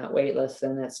sit on that wait list,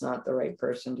 and that's not the right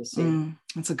person to see.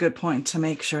 That's a good point, to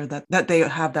make sure that they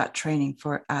have that training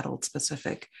for adult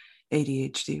specific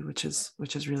ADHD, which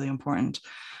is really important.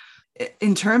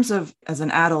 In terms of as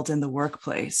an adult in the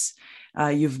workplace,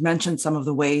 you've mentioned some of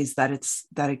the ways that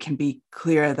it can be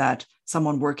clear that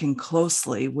someone working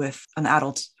closely with an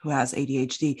adult who has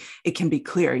ADHD, it can be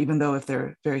clear, even though if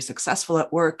they're very successful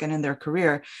at work and in their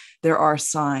career, there are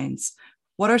signs.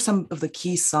 What are some of the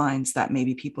key signs that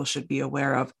maybe people should be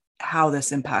aware of how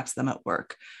this impacts them at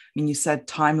work? I mean, you said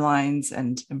timelines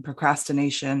and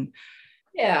procrastination.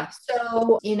 Yeah.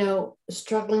 So,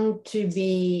 struggling to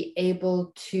be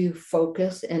able to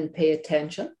focus and pay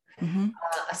attention, Mm-hmm.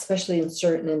 especially in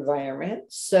certain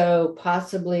environments. So,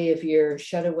 possibly if you're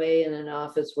shut away in an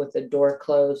office with the door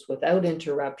closed without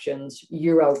interruptions,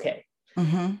 you're okay.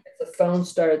 Mm-hmm. If the phone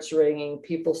starts ringing,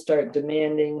 people start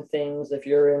demanding things. If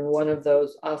you're in one of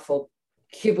those awful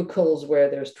cubicles where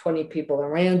there's 20 people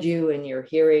around you and you're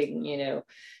hearing,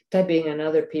 typing in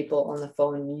other people on the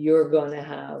phone, you're going to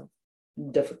have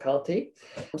difficulty.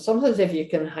 Sometimes if you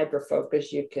can hyper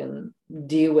focus, you can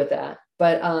deal with that.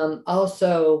 But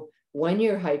also when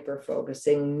you're hyper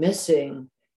focusing, missing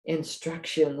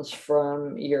instructions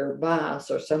from your boss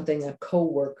or something a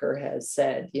coworker has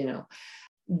said,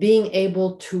 being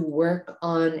able to work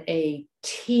on a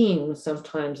team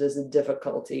sometimes is a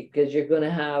difficulty because you're going to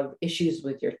have issues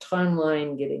with your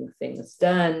timeline, getting things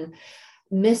done,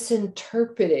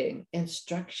 misinterpreting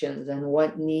instructions and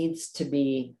what needs to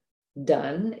be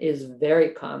done is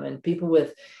very common. People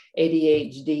with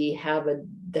ADHD have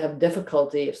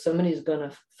difficulty. If somebody's going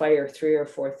to fire 3 or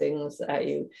 4 things at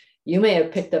you, you may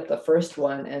have picked up the first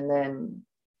one and then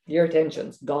your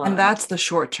attention's gone. And that's the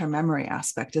short-term memory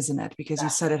aspect, isn't it? Because you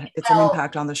said it's an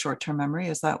impact on the short-term memory.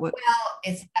 Is that what?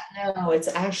 Well, it's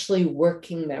actually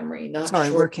working memory, not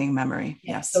working memory.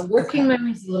 Yes. So working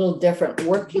memory is a little different.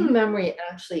 Working memory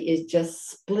actually is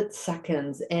just split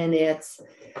seconds, and it's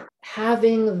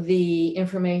having the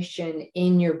information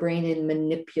in your brain and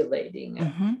manipulating it.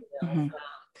 Mm-hmm. Mm-hmm.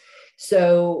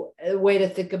 So a way to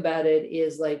think about it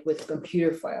is like with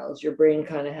computer files, your brain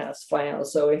kind of has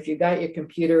files. So if you got your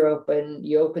computer open,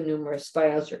 you open numerous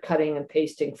files, you're cutting and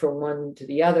pasting from one to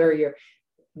the other.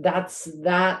 That's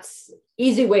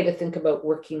easy way to think about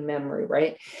working memory,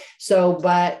 right? So,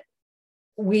 but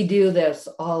we do this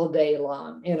all day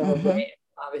long, brain.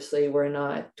 Obviously we're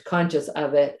not conscious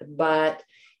of it, but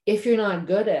if you're not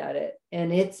good at it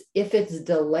and if it's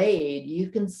delayed, you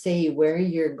can see where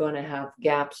you're going to have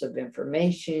gaps of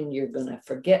information, you're going to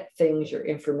forget things, your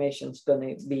information's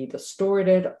going to be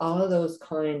distorted, all of those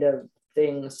kind of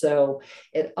things. So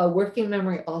a working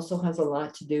memory also has a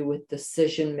lot to do with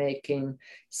decision making,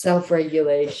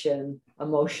 self-regulation,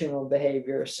 emotional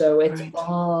behavior. So it's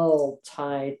all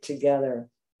tied together.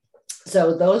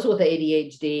 So those with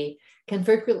ADHD can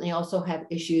frequently also have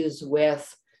issues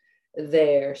with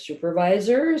their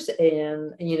supervisors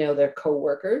and their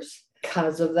coworkers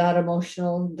because of that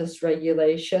emotional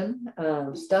dysregulation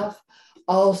stuff.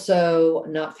 Also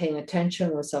not paying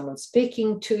attention when someone's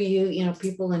speaking to you.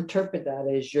 People interpret that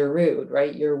as you're rude,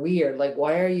 right? You're weird. Like,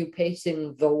 why are you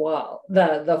pacing the wall,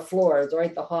 the floors,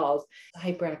 right? The halls.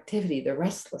 Hyperactivity, the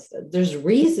restless. There's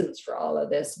reasons for all of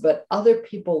this, but other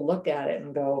people look at it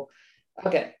and go,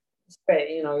 okay,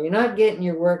 you're not getting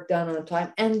your work done on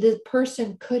time. And the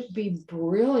person could be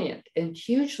brilliant and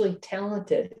hugely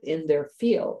talented in their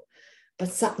field,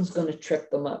 but something's going to trip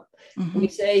them up. Mm-hmm. We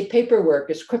say paperwork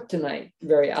is kryptonite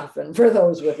very often for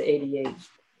those with ADHD,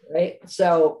 right?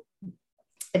 So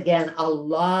again, a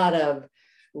lot of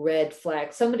red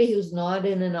flags. Somebody who's not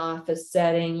in an office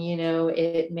setting,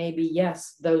 it may be,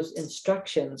 yes, those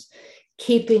instructions,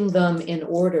 keeping them in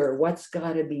order, what's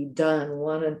got to be done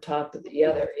one on top of the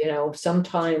other.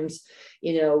 Sometimes,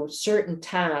 certain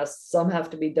tasks, some have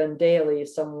to be done daily,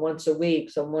 some once a week,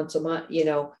 some once a month,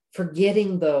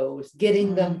 forgetting those,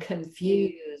 getting them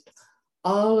confused,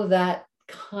 all of that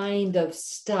kind of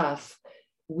stuff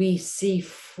we see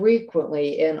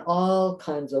frequently in all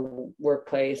kinds of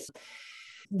workplace.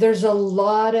 There's a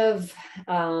lot of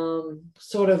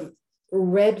sort of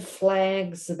red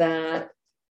flags that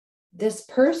this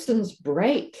person's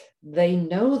bright. They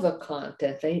know the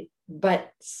content,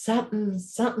 but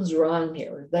something's wrong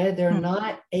here. They're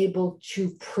not able to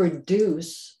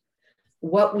produce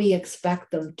what we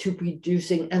expect them to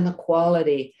producing and the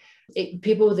quality.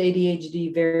 People with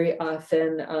ADHD very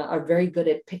often are very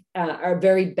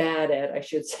very bad at, I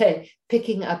should say,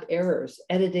 picking up errors,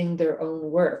 editing their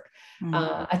own work.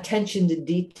 Attention to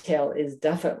detail is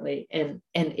definitely an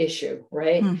issue,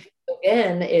 right?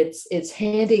 Again, it's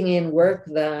handing in work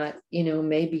that,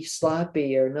 may be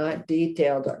sloppy or not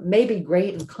detailed, or maybe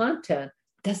great in content,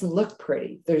 doesn't look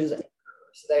pretty. There's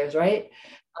right.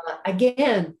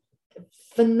 Again,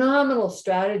 phenomenal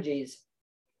strategies.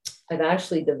 I've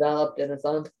actually developed, and it's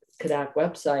on Kodak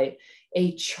website,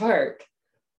 a chart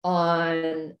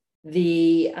on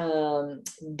the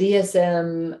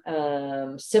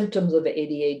DSM symptoms of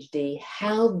ADHD,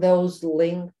 how those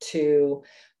link to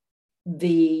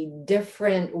the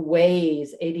different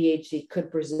ways ADHD could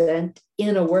present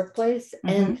in a workplace,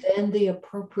 and then the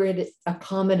appropriate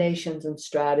accommodations and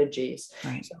strategies.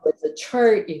 Right. So with the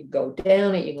chart, you can go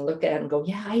down it, you can look at it and go,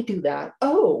 yeah, I do that.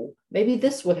 Oh, maybe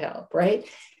this would help, right?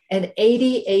 And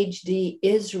ADHD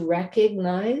is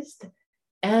recognized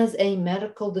as a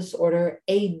medical disorder,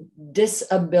 a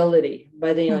disability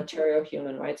by the Ontario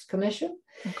Human Rights Commission.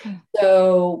 Okay.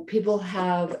 So people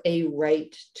have a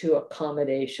right to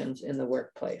accommodations in the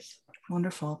workplace.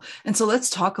 Wonderful. And so let's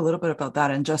talk a little bit about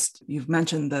that. And just, you've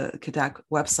mentioned the CADAC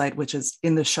website, which is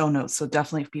in the show notes. So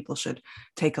definitely people should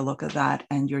take a look at that,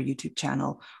 and your YouTube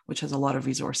channel, which has a lot of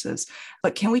resources.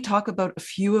 But can we talk about a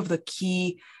few of the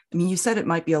key, I mean, you said it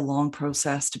might be a long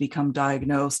process to become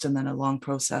diagnosed, and then a long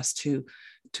process to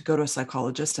go to a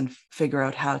psychologist and figure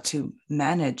out how to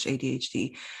manage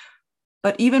ADHD.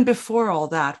 But even before all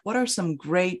that, what are some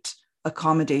great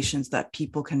accommodations that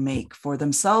people can make for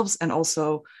themselves and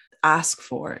also ask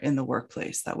for in the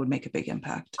workplace that would make a big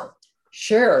impact?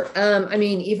 Sure. I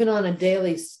mean, even on a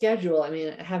daily schedule, I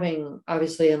mean, having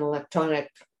obviously an electronic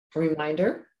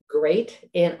reminder, great.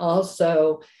 And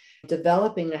also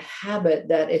developing a habit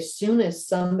that as soon as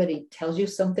somebody tells you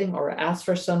something or asks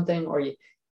for something, or you,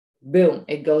 boom,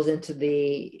 it goes into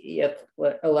the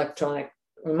electronic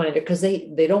reminder, because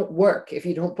they don't work if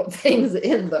you don't put things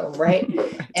in them, right?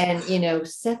 Right. And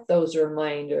set those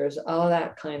reminders, all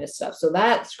that kind of stuff. So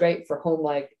that's great for home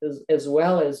life as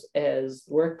well as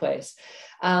workplace.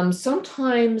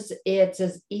 Sometimes it's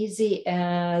as easy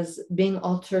as being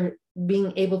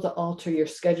able to alter your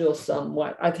schedule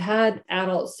somewhat. I've had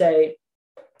adults say,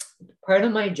 part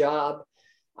of my job,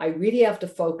 I really have to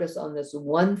focus on this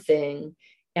one thing,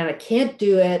 and I can't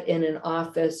do it in an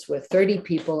office with 30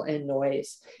 people and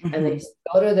noise. And they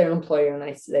go to their employer and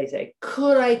they say,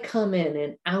 could I come in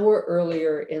an hour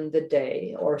earlier in the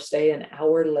day or stay an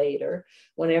hour later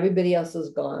when everybody else is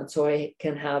gone, so I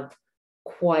can have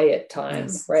quiet time,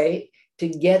 right, to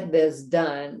get this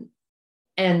done?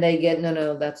 And they get,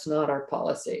 no, that's not our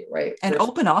policy, right? And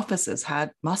open offices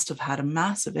must have had a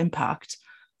massive impact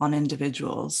on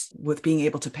individuals with being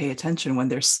able to pay attention when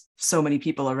there's so many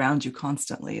people around you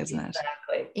constantly, isn't it?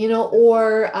 Exactly.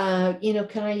 Or,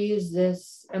 can I use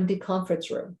this empty conference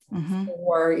room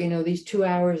or, these 2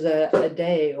 hours a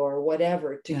day or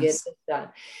whatever to get this done?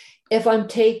 If I'm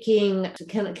taking,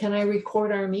 can I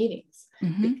record our meetings?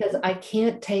 Because I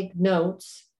can't take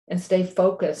notes and stay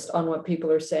focused on what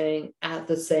people are saying at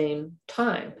the same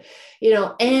time,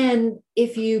 and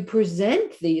if you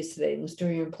present these things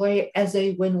to your employer as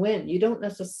a win-win, you don't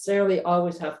necessarily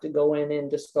always have to go in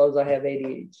and disclose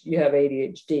you have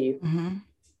ADHD,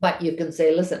 but you can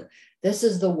say, listen, this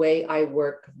is the way I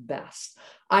work best.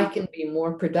 I can be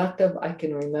more productive. I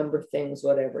can remember things,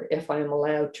 whatever, if I'm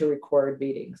allowed to record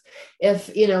meetings. If,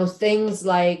 things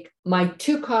like my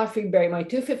 2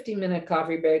 15-minute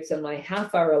coffee breaks and my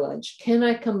half-hour lunch, can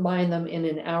I combine them in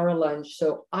an hour lunch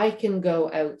so I can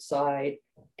go outside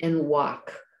and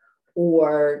walk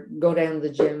or go down to the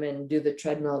gym and do the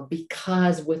treadmill?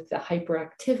 Because with the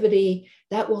hyperactivity,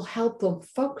 that will help them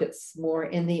focus more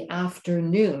in the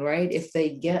afternoon, right? If they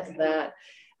get that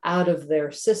out of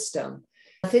their system.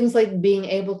 Things like being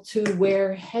able to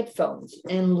wear headphones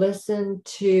and listen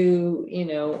to,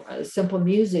 simple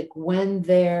music when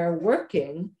they're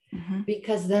working,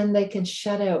 because then they can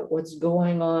shut out what's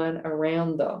going on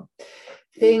around them.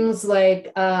 Things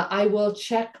like I will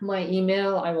check my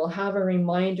email. I will have a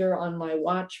reminder on my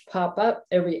watch pop up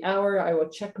every hour. I will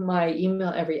check my email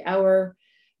every hour.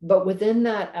 But within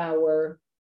that hour,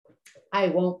 I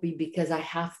won't be, because I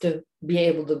have to be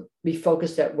able to be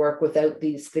focused at work without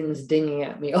these things dinging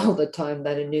at me all the time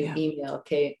that a new email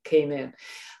came in.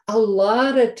 A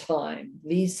lot of time,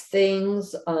 these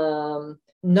things,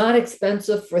 not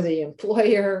expensive for the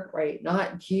employer, right?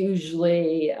 Not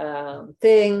hugely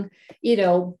thing,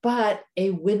 but a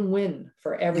win-win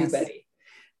for everybody. Yes.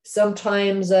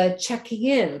 Sometimes checking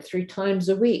in 3 times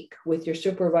a week with your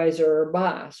supervisor or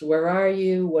boss. Where are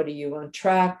you? What are you on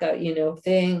track?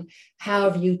 Thing. How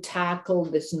have you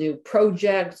tackled this new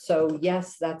project? So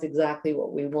yes, that's exactly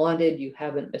what we wanted. You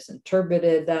haven't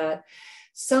misinterpreted that.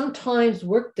 Sometimes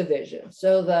work division.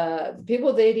 So the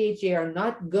people with ADHD are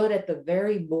not good at the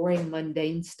very boring,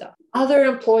 mundane stuff. Other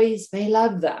employees may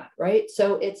love that, right?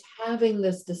 So it's having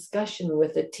this discussion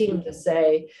with the team to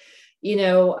say,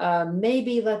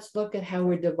 maybe let's look at how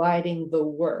we're dividing the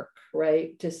work,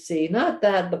 right? To see, not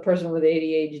that the person with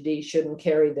ADHD shouldn't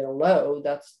carry their load,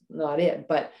 that's not it,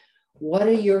 but what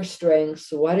are your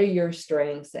strengths? What are your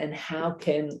strengths? And how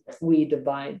can we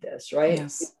divide this, right?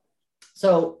 Yes.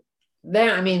 So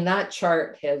that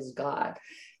chart has got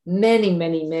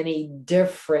many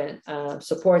different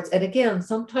supports. And again,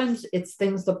 sometimes it's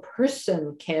things the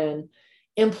person can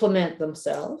implement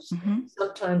themselves. Mm-hmm.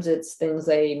 Sometimes it's things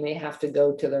they may have to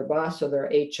go to their boss or their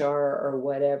HR or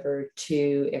whatever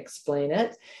to explain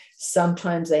it.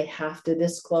 Sometimes they have to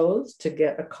disclose to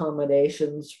get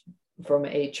accommodations from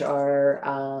HR,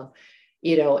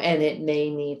 and it may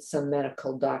need some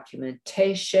medical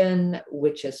documentation,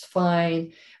 which is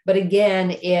fine. But again,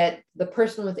 the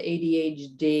person with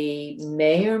ADHD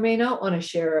may or may not want to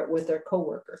share it with their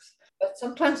coworkers. But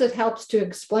sometimes it helps to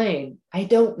explain, I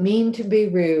don't mean to be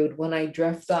rude when I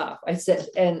drift off. I said,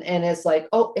 and it's like,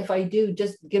 oh, if I do,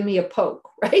 just give me a poke,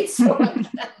 right? So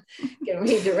can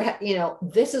redirect,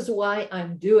 this is why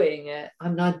I'm doing it.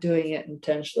 I'm not doing it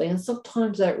intentionally. And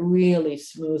sometimes that really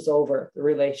smooths over the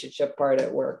relationship part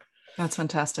at work. That's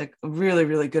fantastic. Really,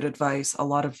 really good advice. A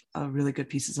lot of really good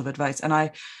pieces of advice. And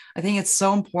I think it's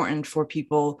so important for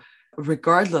people,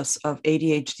 regardless of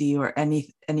ADHD or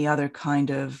any other kind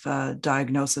of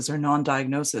diagnosis or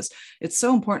non-diagnosis. It's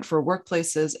so important for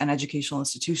workplaces and educational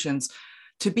institutions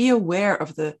to be aware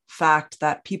of the fact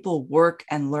that people work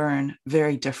and learn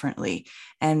very differently.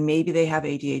 And maybe they have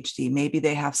ADHD, maybe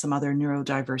they have some other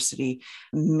neurodiversity,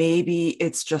 maybe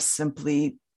it's just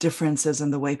simply differences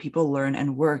in the way people learn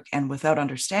and work. And without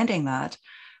understanding that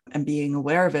and being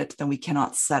aware of it, then we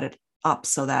cannot set it up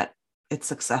so that it's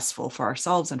successful for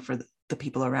ourselves and for the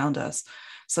people around us.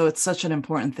 So it's such an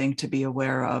important thing to be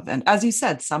aware of. And as you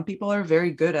said, some people are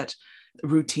very good at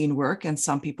routine work and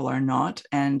some people are not.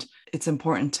 And it's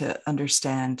important to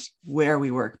understand where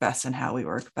we work best and how we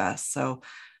work best. So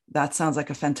that sounds like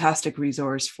a fantastic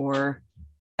resource for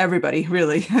everybody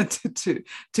really to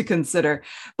consider.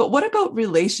 But what about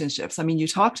relationships? I mean, you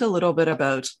talked a little bit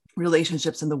about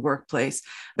relationships in the workplace,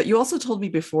 but you also told me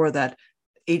before that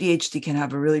ADHD can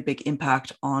have a really big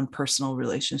impact on personal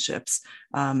relationships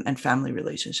and family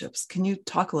relationships. Can you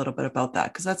talk a little bit about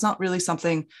that? Because that's not really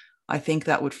something I think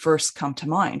that would first come to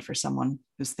mind for someone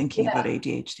who's thinking about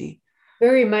ADHD.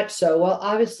 Very much so. Well,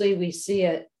 obviously we see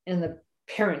it in the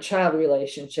parent-child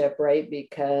relationship, right?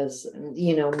 Because,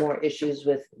 more issues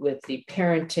with the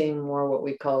parenting, more what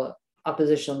we call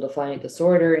oppositional defiant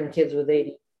disorder in kids with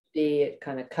ADHD. It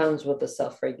kind of comes with the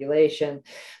self-regulation.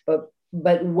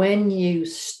 But when you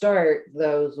start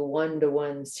those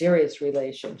one-to-one serious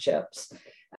relationships,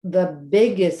 the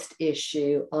biggest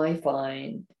issue I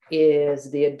find is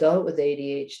the adult with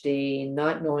ADHD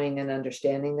not knowing and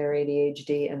understanding their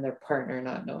ADHD and their partner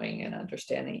not knowing and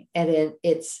understanding. And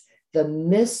it's the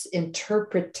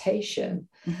misinterpretation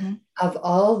of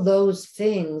all those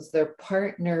things their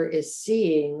partner is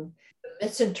seeing. The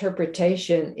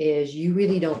misinterpretation is, you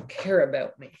really don't care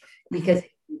about me, because if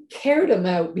you cared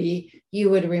about me, you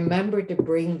would remember to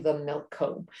bring the milk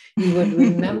home. You would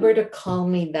remember to call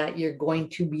me that you're going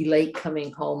to be late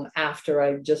coming home after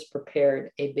I've just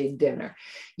prepared a big dinner.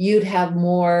 You'd have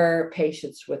more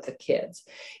patience with the kids.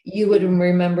 You would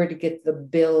remember to get the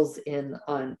bills in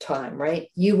on time, right?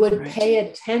 You would pay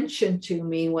attention to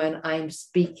me when I'm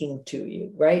speaking to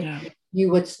you, right? Yeah.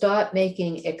 You would stop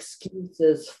making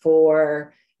excuses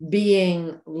for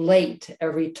being late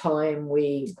every time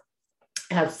we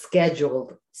have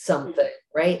scheduled something,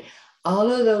 right? All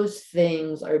of those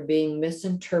things are being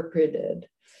misinterpreted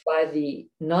by the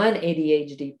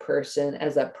non-ADHD person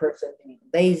as a person being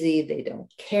lazy, they don't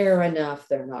care enough,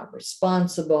 they're not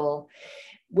responsible,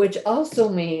 which also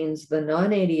means the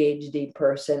non-ADHD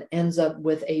person ends up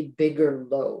with a bigger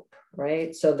load,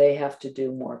 right? So they have to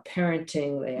do more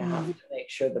parenting, they have to make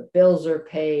sure the bills are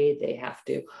paid, they have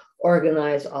to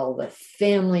organize all the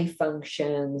family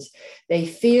functions. They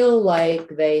feel like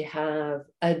they have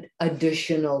an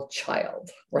additional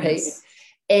child, right? Yes.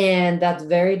 And that's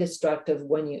very destructive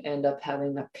when you end up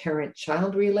having a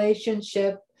parent-child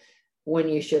relationship when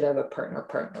you should have a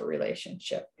partner-partner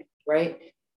relationship, right?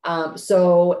 I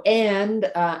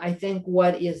think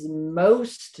what is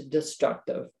most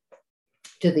destructive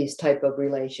to these type of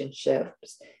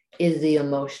relationships is the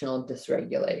emotional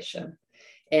dysregulation.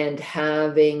 And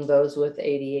having those with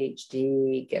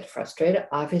ADHD get frustrated,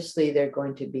 obviously they're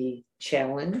going to be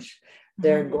challenged.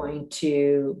 They're going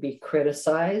to be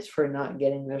criticized for not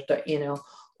getting their stuff,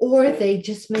 or they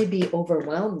just may be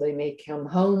overwhelmed. They may come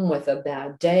home with a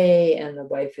bad day and the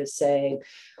wife is saying,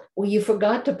 well, you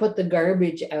forgot to put the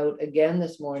garbage out again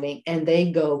this morning. And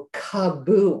they go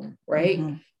kaboom, right?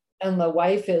 And the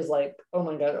wife is like, oh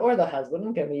my God, or the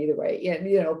husband, can be either way,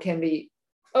 can be,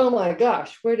 oh my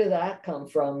gosh, where did that come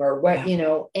from? Or what,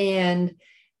 and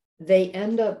they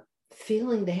end up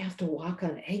feeling they have to walk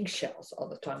on eggshells all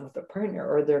the time with their partner,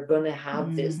 or they're going to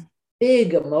have this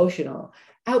big emotional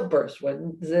outbursts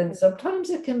when then sometimes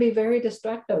it can be very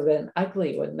destructive and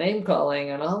ugly with name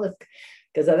calling and all this,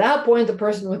 because at that point the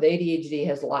person with ADHD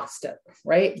has lost it,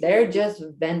 right? They're just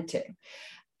venting.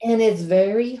 And it's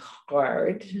very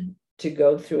hard to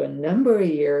go through a number of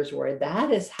years where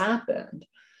that has happened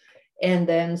and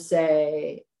then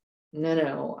say,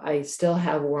 no, I still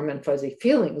have warm and fuzzy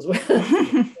feelings with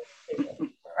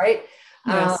right?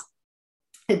 Yes.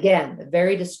 Again,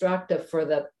 very destructive for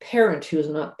the parent who's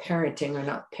not parenting or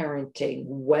not parenting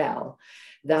well.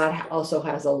 That also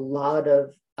has a lot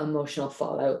of emotional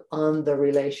fallout on the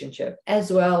relationship,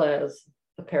 as well as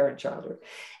the parent-child.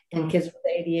 And kids with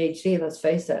ADHD, let's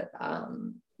face it,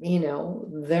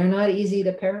 they're not easy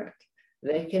to parent.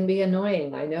 They can be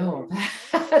annoying. I know.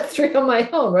 3 on my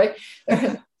own, right?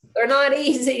 They're not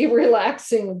easy,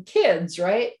 relaxing kids,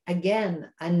 right? Again,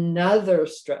 another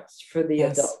stress for the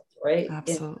adult, right?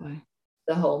 Absolutely. In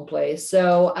the home place.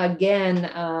 So again,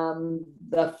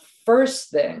 the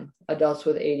first thing adults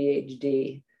with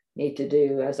ADHD need to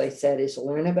do, as I said, is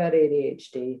learn about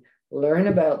ADHD, learn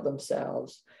about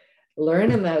themselves,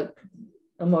 learn about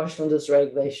emotional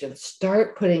dysregulation,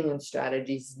 start putting in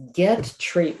strategies, get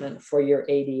treatment for your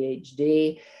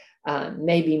ADHD.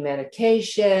 Maybe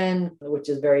medication, which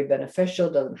is very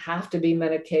beneficial, doesn't have to be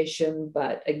medication,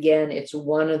 but again, it's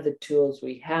one of the tools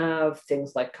we have,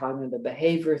 things like cognitive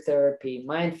behavior therapy,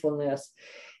 mindfulness,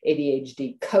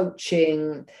 ADHD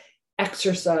coaching.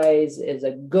 Exercise is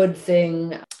a good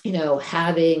thing,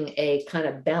 having a kind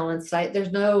of balanced diet.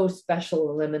 There's no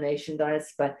special elimination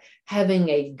diets, but having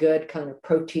a good kind of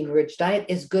protein rich diet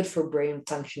is good for brain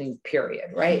functioning,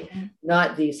 period, right? Mm-hmm.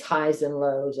 Not these highs and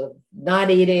lows of not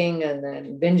eating and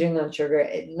then binging on sugar,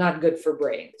 not good for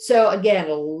brain. So again,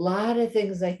 a lot of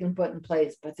things they can put in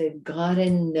place, but they've got to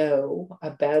know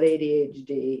about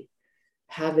ADHD,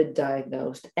 have it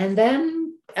diagnosed, and then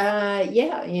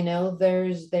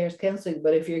there's counseling.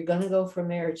 But if you're going to go for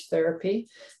marriage therapy,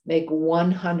 make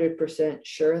 100%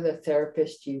 sure the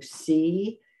therapist you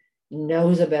see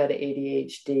knows about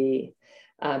ADHD,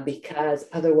 because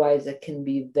otherwise it can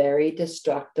be very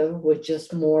destructive with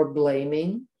just more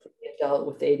blaming the adult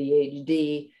with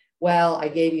ADHD. Well, I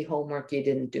gave you homework, you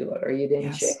didn't do it, or you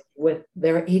didn't check. With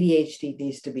their ADHD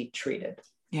needs to be treated.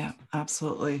 Yeah,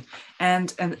 absolutely.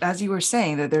 And as you were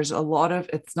saying, that there's a lot of,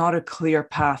 it's not a clear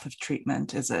path of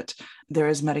treatment, is it? There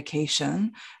is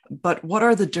medication, but what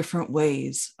are the different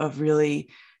ways of really,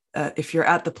 if you're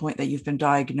at the point that you've been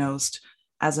diagnosed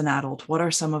as an adult, what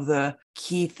are some of the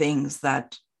key things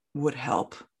that would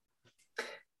help?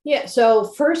 Yeah. So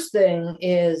first thing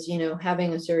is,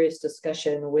 having a serious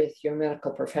discussion with your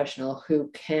medical professional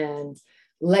who can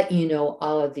let you know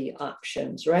all of the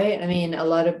options, right? I mean, a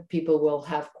lot of people will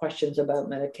have questions about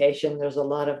medication. There's a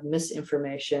lot of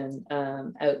misinformation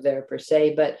out there per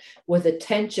se, but with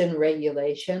attention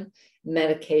regulation,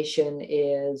 medication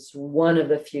is one of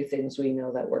the few things we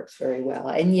know that works very well.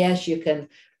 And yes, you can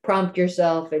prompt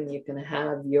yourself and you can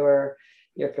have your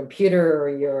computer or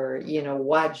your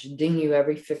watch ding you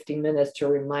every 50 minutes to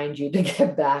remind you to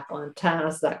get back on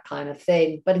task, that kind of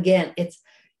thing. But again, it's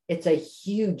a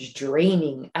huge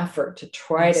draining effort to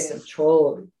try to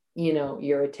control,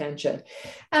 your attention,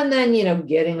 and then,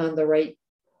 getting on the right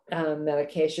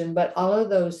medication. But all of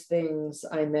those things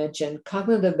I mentioned,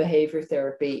 cognitive behavior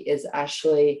therapy is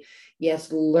actually, yes,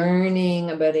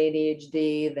 learning about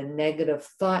ADHD, the negative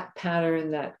thought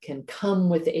pattern that can come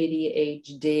with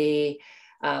ADHD,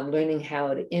 learning how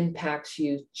it impacts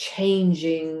you,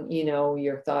 changing,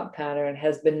 your thought pattern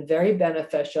has been very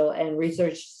beneficial. And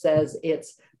research says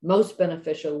it's most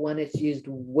beneficial when it's used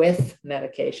with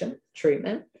medication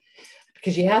treatment,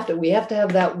 because we have to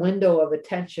have that window of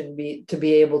attention to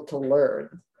be able to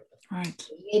learn. Right.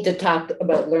 We need to talk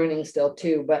about learning still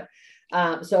too, but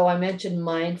so I mentioned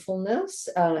mindfulness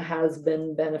has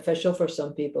been beneficial for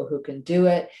some people who can do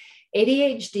it.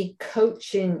 ADHD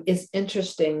coaching is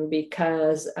interesting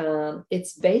because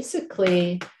it's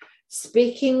basically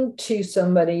speaking to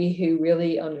somebody who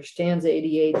really understands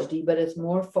ADHD, but it's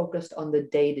more focused on the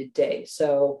day-to-day.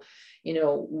 So,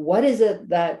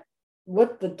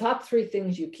 what the top 3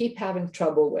 things you keep having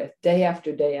trouble with day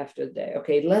after day after day.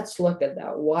 Okay, let's look at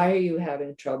that. Why are you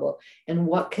having trouble? And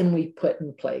what can we put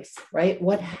in place, right?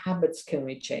 What habits can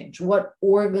we change? What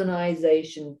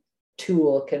organization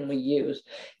tool can we use?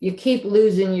 You keep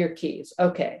losing your keys.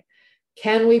 Okay.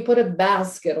 Can we put a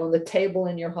basket on the table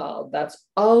in your hall? That's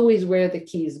always where the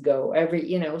keys go.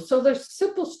 So there's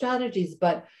simple strategies,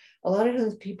 but a lot of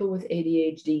times people with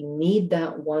ADHD need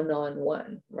that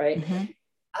one-on-one, right? Mm-hmm.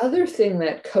 Other thing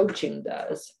that coaching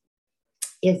does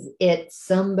is it's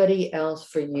somebody else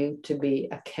for you to be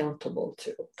accountable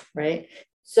to, right?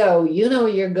 So,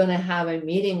 you're going to have a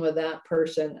meeting with that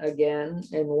person again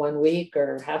in 1 week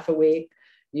or half a week.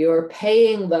 You're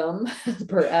paying them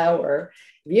per hour.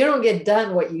 If you don't get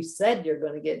done what you said you're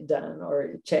going to get done,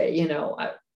 or,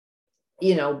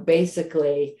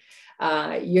 basically,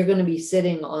 you're going to be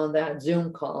sitting on that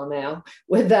Zoom call now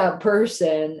with that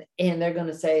person, and they're going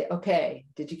to say, okay,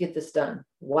 did you get this done?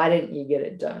 Why didn't you get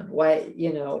it done? Why,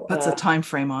 That's a time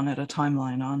frame on it, a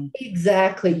timeline on.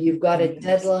 Exactly. You've got a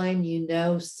deadline,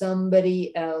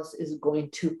 somebody else is going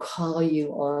to call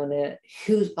you on it,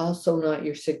 who's also not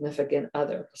your significant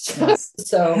other. Yes.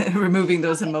 So removing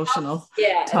those emotional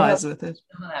ties with it.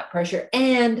 Some of that pressure.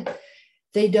 And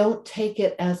they don't take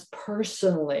it as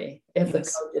personally if the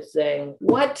coach is saying,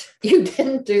 what, you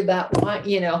didn't do that, why,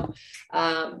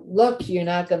 look, you're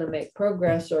not going to make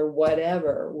progress or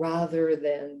whatever, rather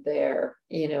than their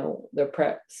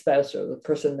spouse or the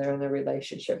person they're in a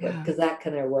relationship with, because that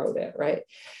can erode it, right?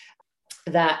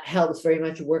 That helps very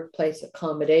much workplace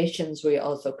accommodations. We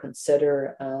also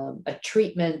consider a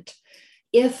treatment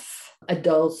if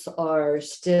adults are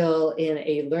still in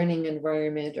a learning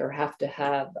environment or have to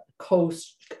have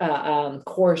a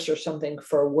course or something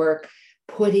for work.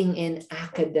 Putting in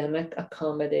academic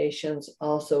accommodations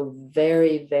also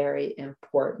very, very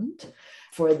important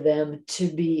for them to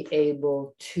be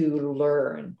able to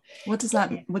learn. What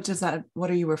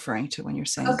are you referring to when you're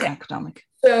saying academic?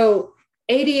 So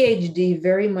ADHD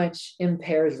very much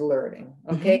impairs learning,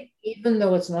 okay? Even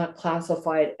though it's not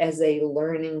classified as a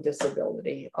learning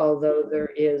disability, although there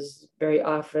is very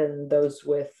often those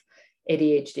with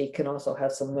ADHD can also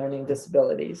have some learning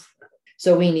disabilities.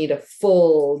 So we need a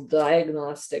full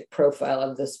diagnostic profile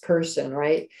of this person,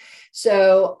 right?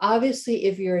 So obviously,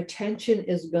 if your attention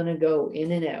is going to go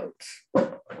in and out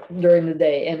during the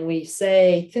day, and we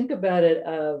say, think about it,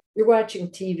 you're watching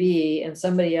TV and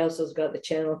somebody else has got the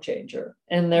channel changer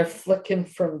and they're flicking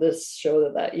from this show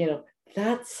to that,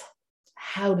 that's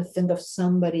how to think of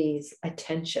somebody's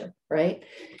attention, right?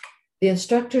 The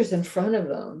instructor's in front of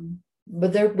them,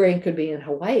 but their brain could be in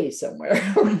Hawaii somewhere,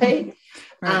 right?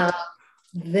 Right.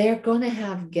 They're going to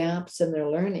have gaps in their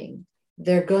learning.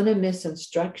 They're going to miss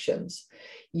instructions.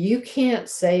 You can't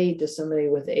say to somebody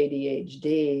with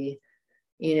ADHD,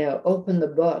 open the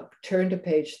book, turn to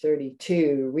page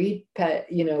 32, read,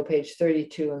 page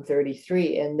 32 and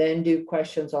 33, and then do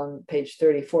questions on page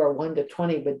 34, 1 to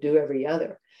 20, but do every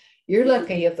other. You're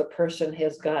lucky if the person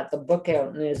has got the book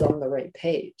out and is on the right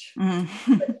page.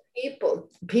 But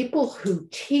people who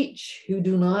teach, who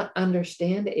do not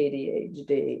understand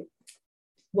ADHD,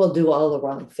 will do all the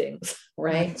wrong things,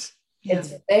 right? Yeah.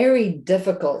 It's very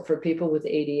difficult for people with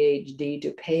ADHD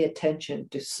to pay attention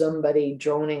to somebody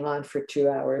droning on for 2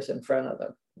 hours in front of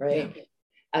them, right?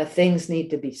 Yeah. Things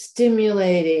need to be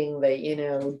stimulating,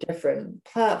 different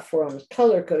platforms,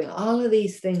 color coding, all of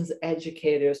these things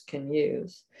educators can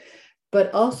use.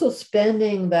 But also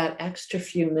spending that extra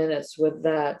few minutes with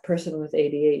that person with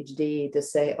ADHD to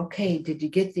say, okay, did you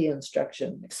get the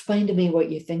instruction? Explain to me what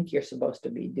you think you're supposed to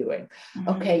be doing.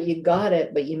 Okay, you got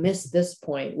it, but you missed this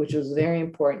point, which was very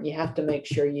important. You have to make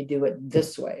sure you do it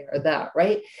this way or that,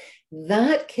 right?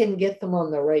 That can get them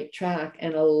on the right track.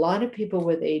 And a lot of people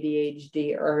with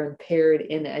ADHD are impaired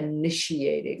in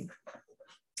initiating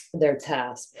their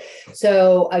task.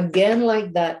 So again,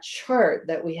 like that chart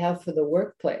that we have for the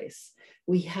workplace,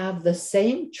 we have the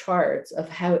same charts of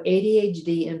how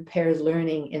ADHD impairs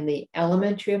learning in the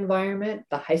elementary environment,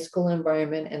 the high school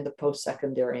environment, and the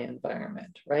post-secondary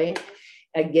environment, right?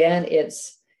 Again,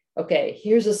 it's, okay,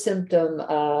 here's a symptom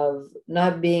of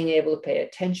not being able to pay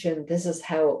attention. This is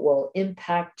how it will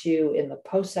impact you in the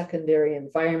post-secondary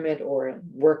environment or in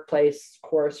workplace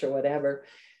course or whatever.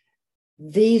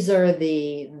 These are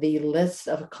the list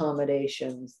of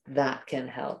accommodations that can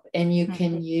help. And you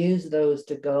can use those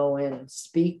to go and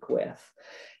speak with,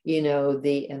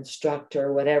 the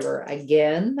instructor, whatever.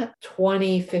 Again,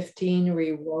 2015,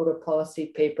 we wrote a policy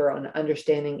paper on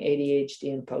understanding ADHD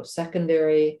in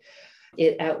post-secondary.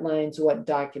 It outlines what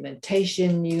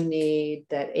documentation you need,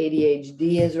 that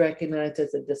ADHD is recognized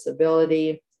as a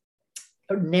disability.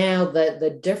 Now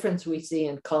the difference we see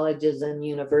in colleges and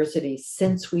universities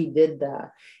since we did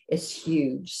that is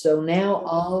huge. So now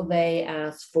all they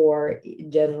ask for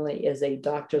generally is a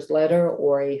doctor's letter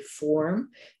or a form.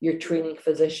 Your treating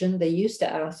physician, they used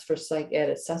to ask for psych ed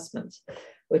assessments,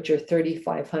 which are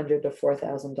 $3,500 to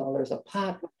 $4,000 a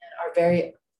pop, and are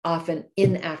very often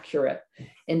inaccurate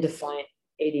in defining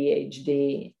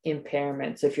ADHD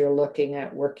impairments if you're looking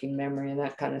at working memory and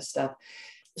that kind of stuff.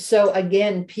 So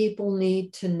again, people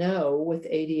need to know with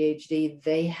ADHD,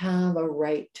 they have a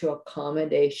right to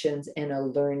accommodations in a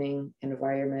learning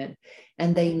environment,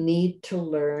 and they need to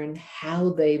learn how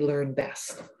they learn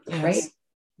best, right? Yes.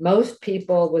 Most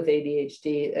people with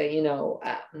ADHD,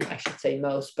 I should say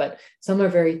most, but some are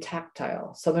very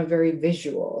tactile, some are very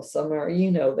visual, some are,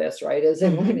 this, right? As a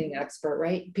learning expert,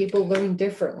 right? People learn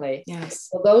differently. Yes.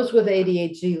 Well, those with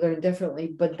ADHD learn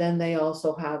differently, but then they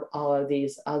also have all of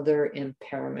these other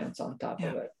impairments on top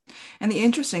of it. And the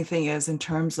interesting thing is, in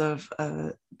terms of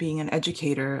being an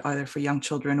educator, either for young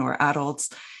children or adults,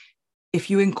 if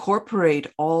you incorporate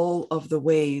all of the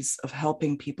ways of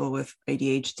helping people with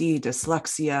ADHD,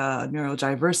 dyslexia,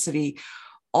 neurodiversity,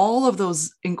 all of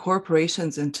those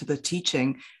incorporations into the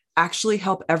teaching actually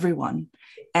help everyone.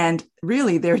 And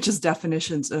really, they're just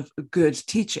definitions of good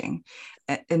teaching.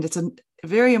 And it's a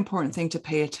very important thing to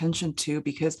pay attention to,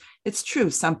 because it's true,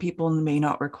 some people may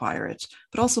not require it,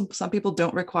 but also some people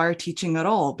don't require teaching at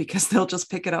all because they'll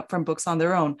just pick it up from books on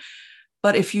their own.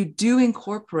 But if you do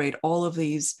incorporate all of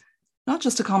these, not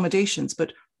just accommodations,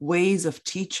 but ways of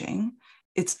teaching,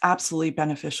 it's absolutely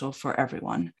beneficial for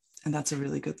everyone. And that's a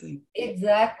really good thing.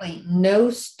 Exactly.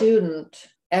 No student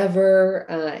ever,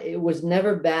 it was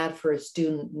never bad for a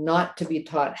student not to be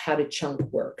taught how to chunk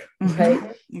work,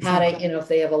 right? Exactly. How to, if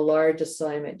they have a large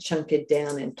assignment, chunk it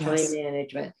down in time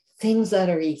management, things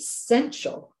that are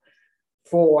essential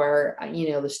for,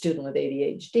 the student with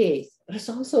ADHD, but it's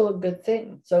also a good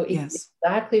thing. So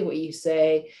exactly what you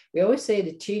say, we always say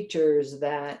to teachers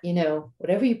that,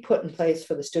 whatever you put in place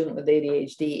for the student with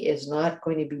ADHD is not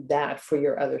going to be bad for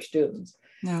your other students.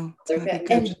 No,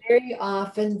 and very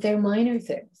often they're minor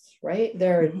things, right?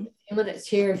 They're a few minutes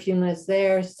here, a few minutes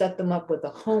there, set them up with a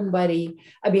homework buddy,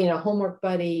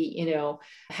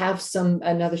 have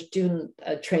another student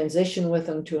transition with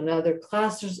them to another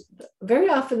class. There's very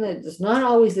often it's not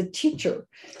always the teacher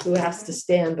who has to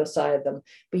stand beside them,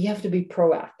 but you have to be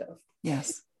proactive.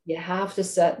 Yes. You have to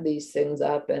set these things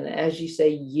up. And as you say,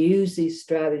 use these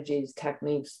strategies,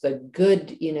 techniques, the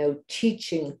good,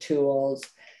 teaching tools,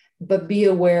 but be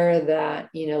aware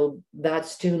that, that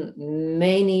student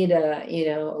may need a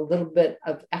little bit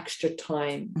of extra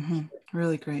time.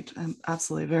 Really great.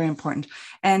 Absolutely. Very important.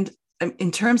 And in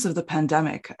terms of the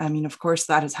pandemic, of course,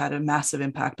 that has had a massive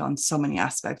impact on so many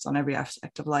aspects, on every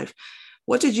aspect of life.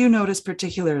 What did you notice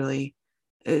particularly?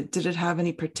 Did it have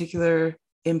any particular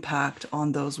impact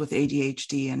on those with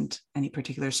ADHD, and any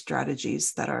particular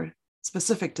strategies that are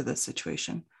specific to this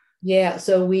situation? Yeah,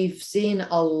 so we've seen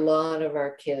a lot of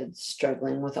our kids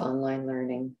struggling with online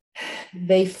learning.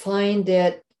 They find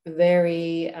it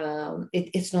very,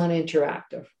 it's not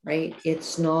interactive, right?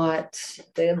 It's not,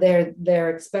 they're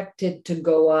expected to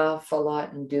go off a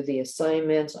lot and do the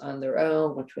assignments on their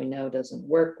own, which we know doesn't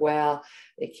work well.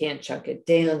 They can't chunk it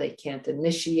down, they can't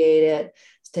initiate it,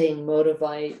 staying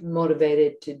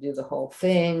motivated to do the whole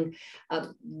thing.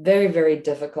 Very, very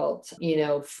difficult,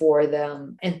 for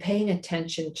them. And paying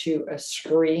attention to a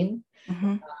screen,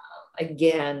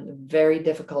 again, very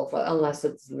difficult unless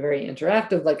it's very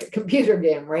interactive, like a computer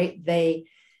game, right? They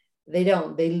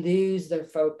lose their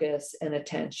focus and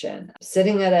attention.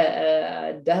 Sitting at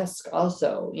a desk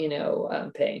also,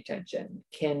 paying attention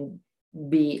can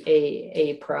be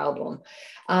a problem.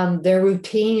 Their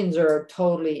routines are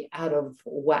totally out of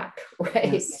whack,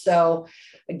 right? Yes. So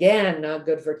again, not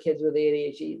good for kids with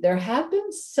ADHD. There have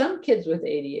been some kids with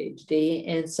ADHD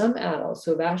and some adults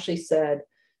who have actually said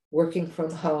working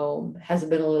from home has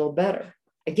been a little better.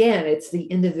 Again, it's the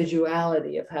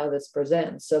individuality of how this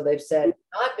presents. So they've said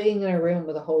not being in a room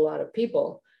with a whole lot of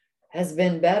people has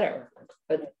been better.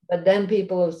 But then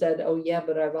people have said, oh yeah,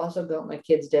 but I've also got my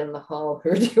kids down the hall who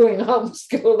are doing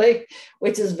homeschooling,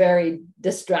 which is very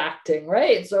distracting,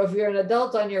 right? So if you're an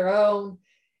adult on your own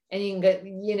and you can get,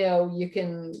 you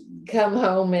can come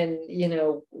home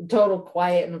in, total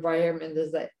quiet environment,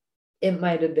 is that it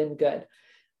might have been good.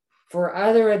 For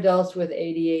other adults with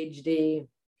ADHD,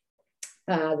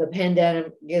 the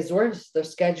pandemic is worse. Their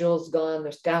schedule's gone,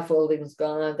 their scaffolding's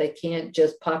gone. They can't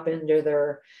just pop into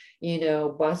their,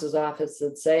 boss's office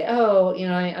and say, oh,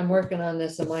 I'm working on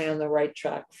this. Am I on the right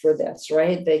track for this,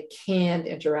 right? They can't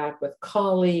interact with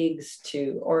colleagues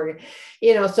so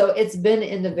it's been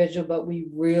individual, but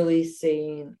we've really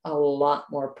seen a lot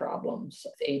more problems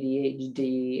with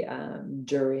ADHD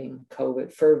during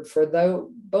COVID for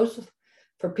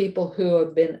people who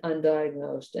have been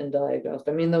undiagnosed and diagnosed.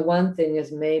 The one thing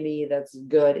is maybe that's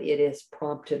good. It has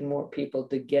prompted more people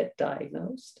to get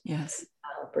diagnosed. Yes.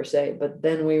 Per se, but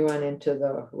then we run into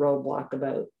the roadblock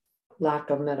about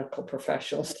lack of medical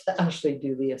professionals to actually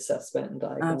do the assessment and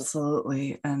diagnosis.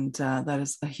 Absolutely. And that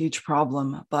is a huge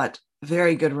problem, but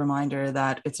very good reminder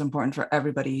that it's important for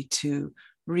everybody to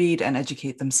read and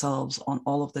educate themselves on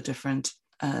all of the different,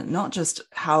 not just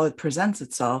how it presents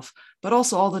itself, but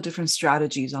also all the different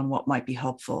strategies on what might be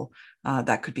helpful,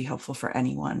 that could be helpful for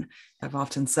anyone. I've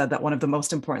often said that one of the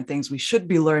most important things we should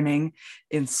be learning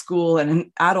in school and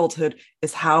in adulthood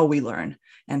is how we learn,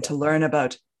 and to learn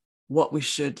about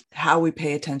how we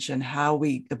pay attention, how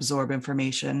we absorb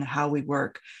information, how we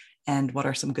work, and what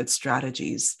are some good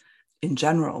strategies in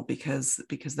general, because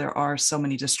there are so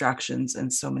many distractions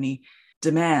and so many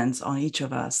demands on each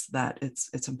of us that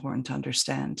it's important to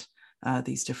understand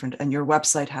these different. And your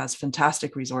website has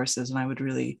fantastic resources, and I would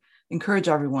really encourage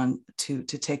everyone to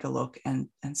take a look and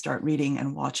start reading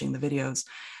and watching the videos.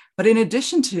 But in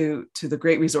addition to the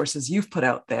great resources you've put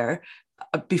out there,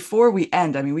 before we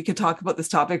end, I mean, we could talk about this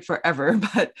topic forever,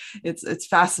 but it's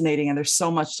fascinating and there's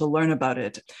so much to learn about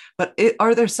it. But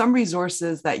are there some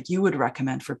resources that you would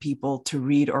recommend for people to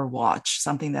read or watch,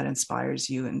 something that inspires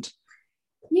you? And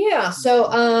yeah,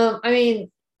 so I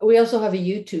mean, we also have a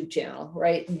YouTube channel,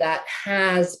 right, that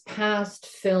has past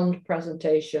filmed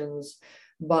presentations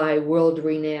by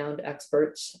world-renowned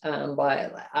experts, by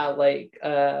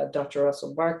Dr.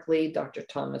 Russell Barkley, Dr.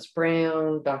 Thomas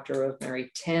Brown, Dr.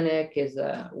 Rosemary Tannick is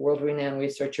a world-renowned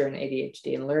researcher in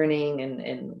ADHD and learning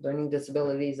and learning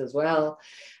disabilities as well.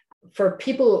 For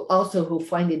people also who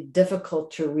find it difficult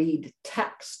to read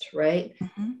text, right?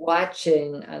 Mm-hmm.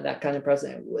 Watching that kind of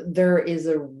presentation, there is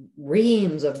a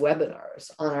reams of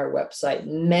webinars on our website,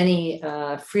 many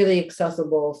freely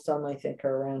accessible, some I think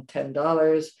are around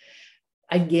 $10.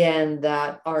 Again,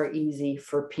 that are easy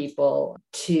for people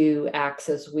to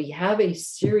access. We have a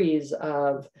series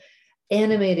of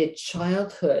animated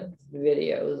childhood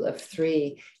videos of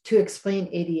 3 to explain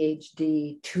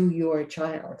ADHD to your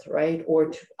child, right? Or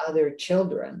to other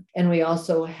children. And we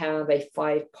also have a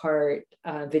 5-part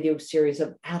video series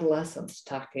of adolescents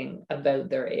talking about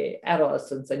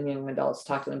adolescents and young adults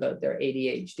talking about their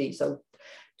ADHD. So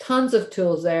tons of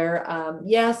tools there.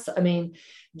 Yes, I mean,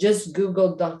 just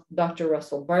Google Dr.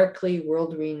 Russell Barkley,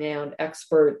 world-renowned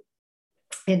expert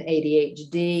in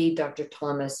ADHD, Dr.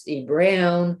 Thomas E.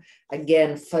 Brown,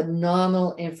 again,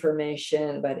 phenomenal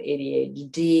information about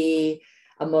ADHD,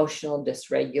 emotional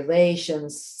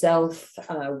dysregulation,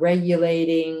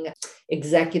 self-regulating,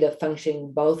 executive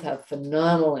functioning. Both have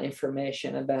phenomenal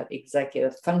information about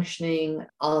executive functioning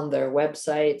on their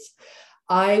websites.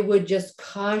 I would just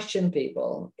caution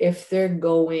people, if they're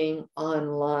going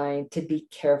online, to be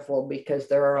careful, because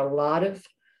there are a lot of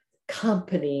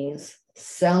companies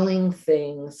selling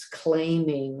things,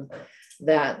 claiming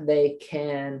that they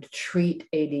can treat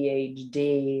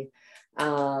ADHD,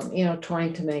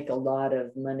 trying to make a lot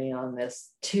of money on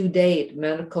this. To date,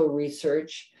 medical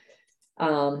research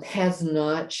has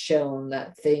not shown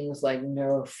that things like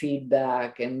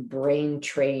neurofeedback and brain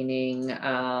training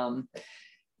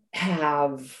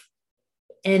have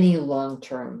any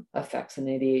long-term effects in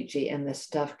ADHD, and this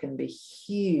stuff can be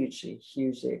hugely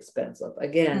expensive.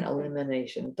 Again,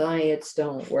 elimination diets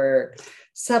don't work.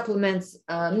 Supplements,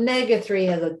 omega-3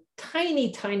 has a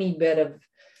tiny bit of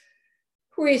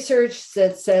research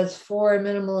that says for a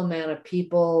minimal amount of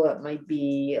people, it might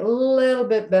be a little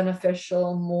bit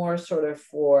beneficial, more sort of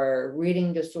for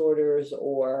reading disorders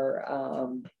or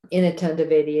inattentive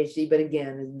ADHD. But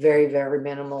again, it's very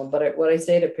minimal. But what I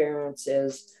say to parents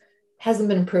is, hasn't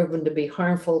been proven to be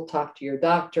harmful. Talk to your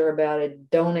doctor about it.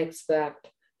 Don't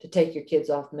expect to take your kids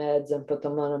off meds and put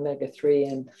them on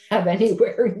omega-3 and have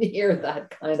anywhere near that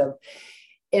kind of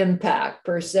impact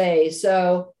per se.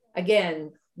 So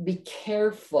again, be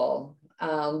careful.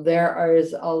 There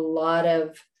is a lot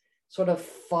of sort of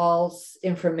false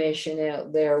information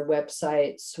out there,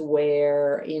 websites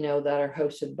where, that are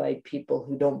hosted by people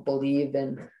who don't believe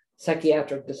in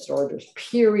psychiatric disorders,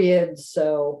 period.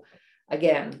 So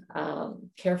again,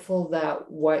 careful that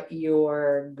what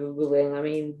you're Googling. I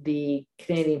mean, the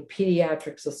Canadian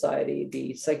Pediatric Society,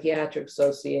 the Psychiatric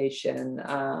Association,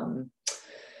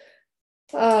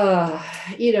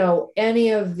 any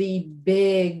of the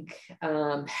big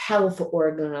health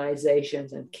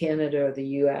organizations in Canada or the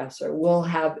US will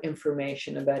have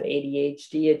information about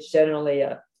ADHD. It's generally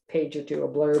a page or two, a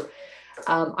blurb.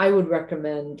 I would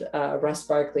recommend Russ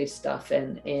Barkley's stuff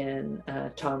and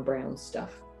Tom Brown's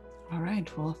stuff. All right.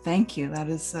 Well, thank you. That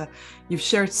is, you've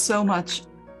shared so much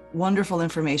wonderful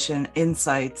information,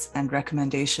 insights, and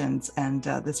recommendations. And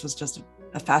this was just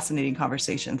a fascinating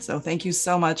conversation. So thank you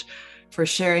so much for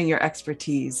sharing your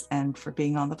expertise and for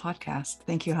being on the podcast.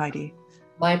 Thank you, Heidi.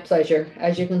 My pleasure.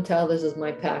 As you can tell, this is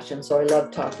my passion, so I love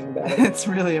talking about it. It's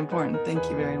really important. Thank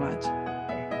you very much.